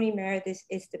 Tony Meredith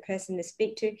is the person to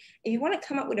speak to. If you want to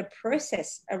come up with a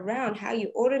process around how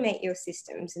you automate your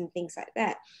systems and things like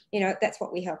that, that's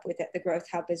what we help with at the Growth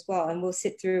Hub as well. And we'll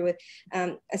sit through with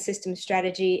a system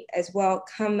strategy as well,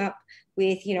 come up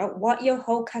with, what your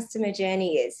whole customer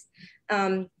journey is.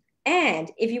 And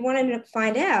if you want to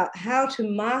find out how to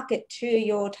market to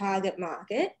your target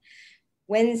market,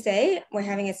 Wednesday, we're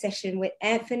having a session with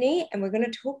Anthony, and we're going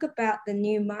to talk about the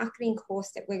new marketing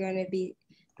course that we're going to be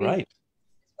great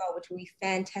as well, which will be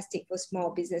fantastic for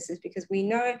small businesses, because we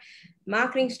know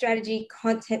marketing strategy,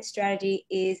 content strategy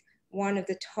is one of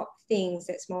the top things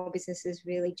that small businesses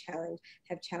really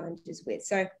have challenges with.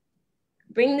 So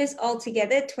bring this all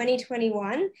together,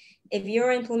 2021. If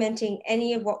you're implementing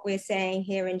any of what we're saying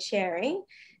here and sharing,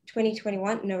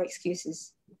 2021, no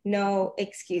excuses.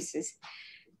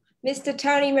 Mr.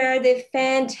 Tony Meredith,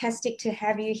 fantastic to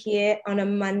have you here on a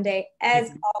Monday. As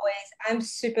always, I'm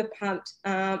super pumped.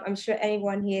 I'm sure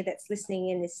anyone here that's listening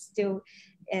in is still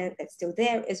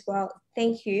there as well.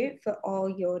 Thank you for all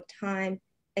your time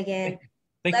again.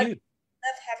 Thank you.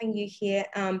 Love having you here.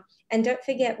 And don't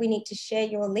forget, we need to share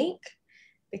your link,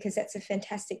 because that's a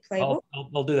fantastic playbook.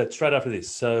 I'll do that straight after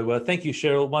this. So thank you,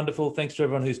 Cheryl. Wonderful. Thanks to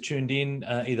everyone who's tuned in,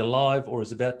 either live or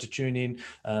is about to tune in.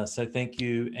 So thank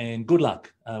you, and good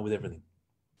luck with everything.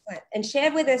 And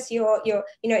share with us your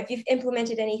if you've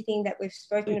implemented anything that we've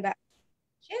spoken about,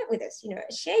 share it with us.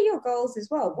 Share your goals as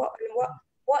well.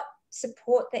 What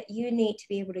support that you need to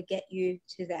be able to get you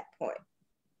to that point.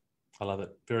 I love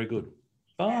it. Very good.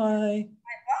 Bye. Bye.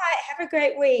 Have a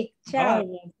great week. Ciao.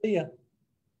 Bye. See ya.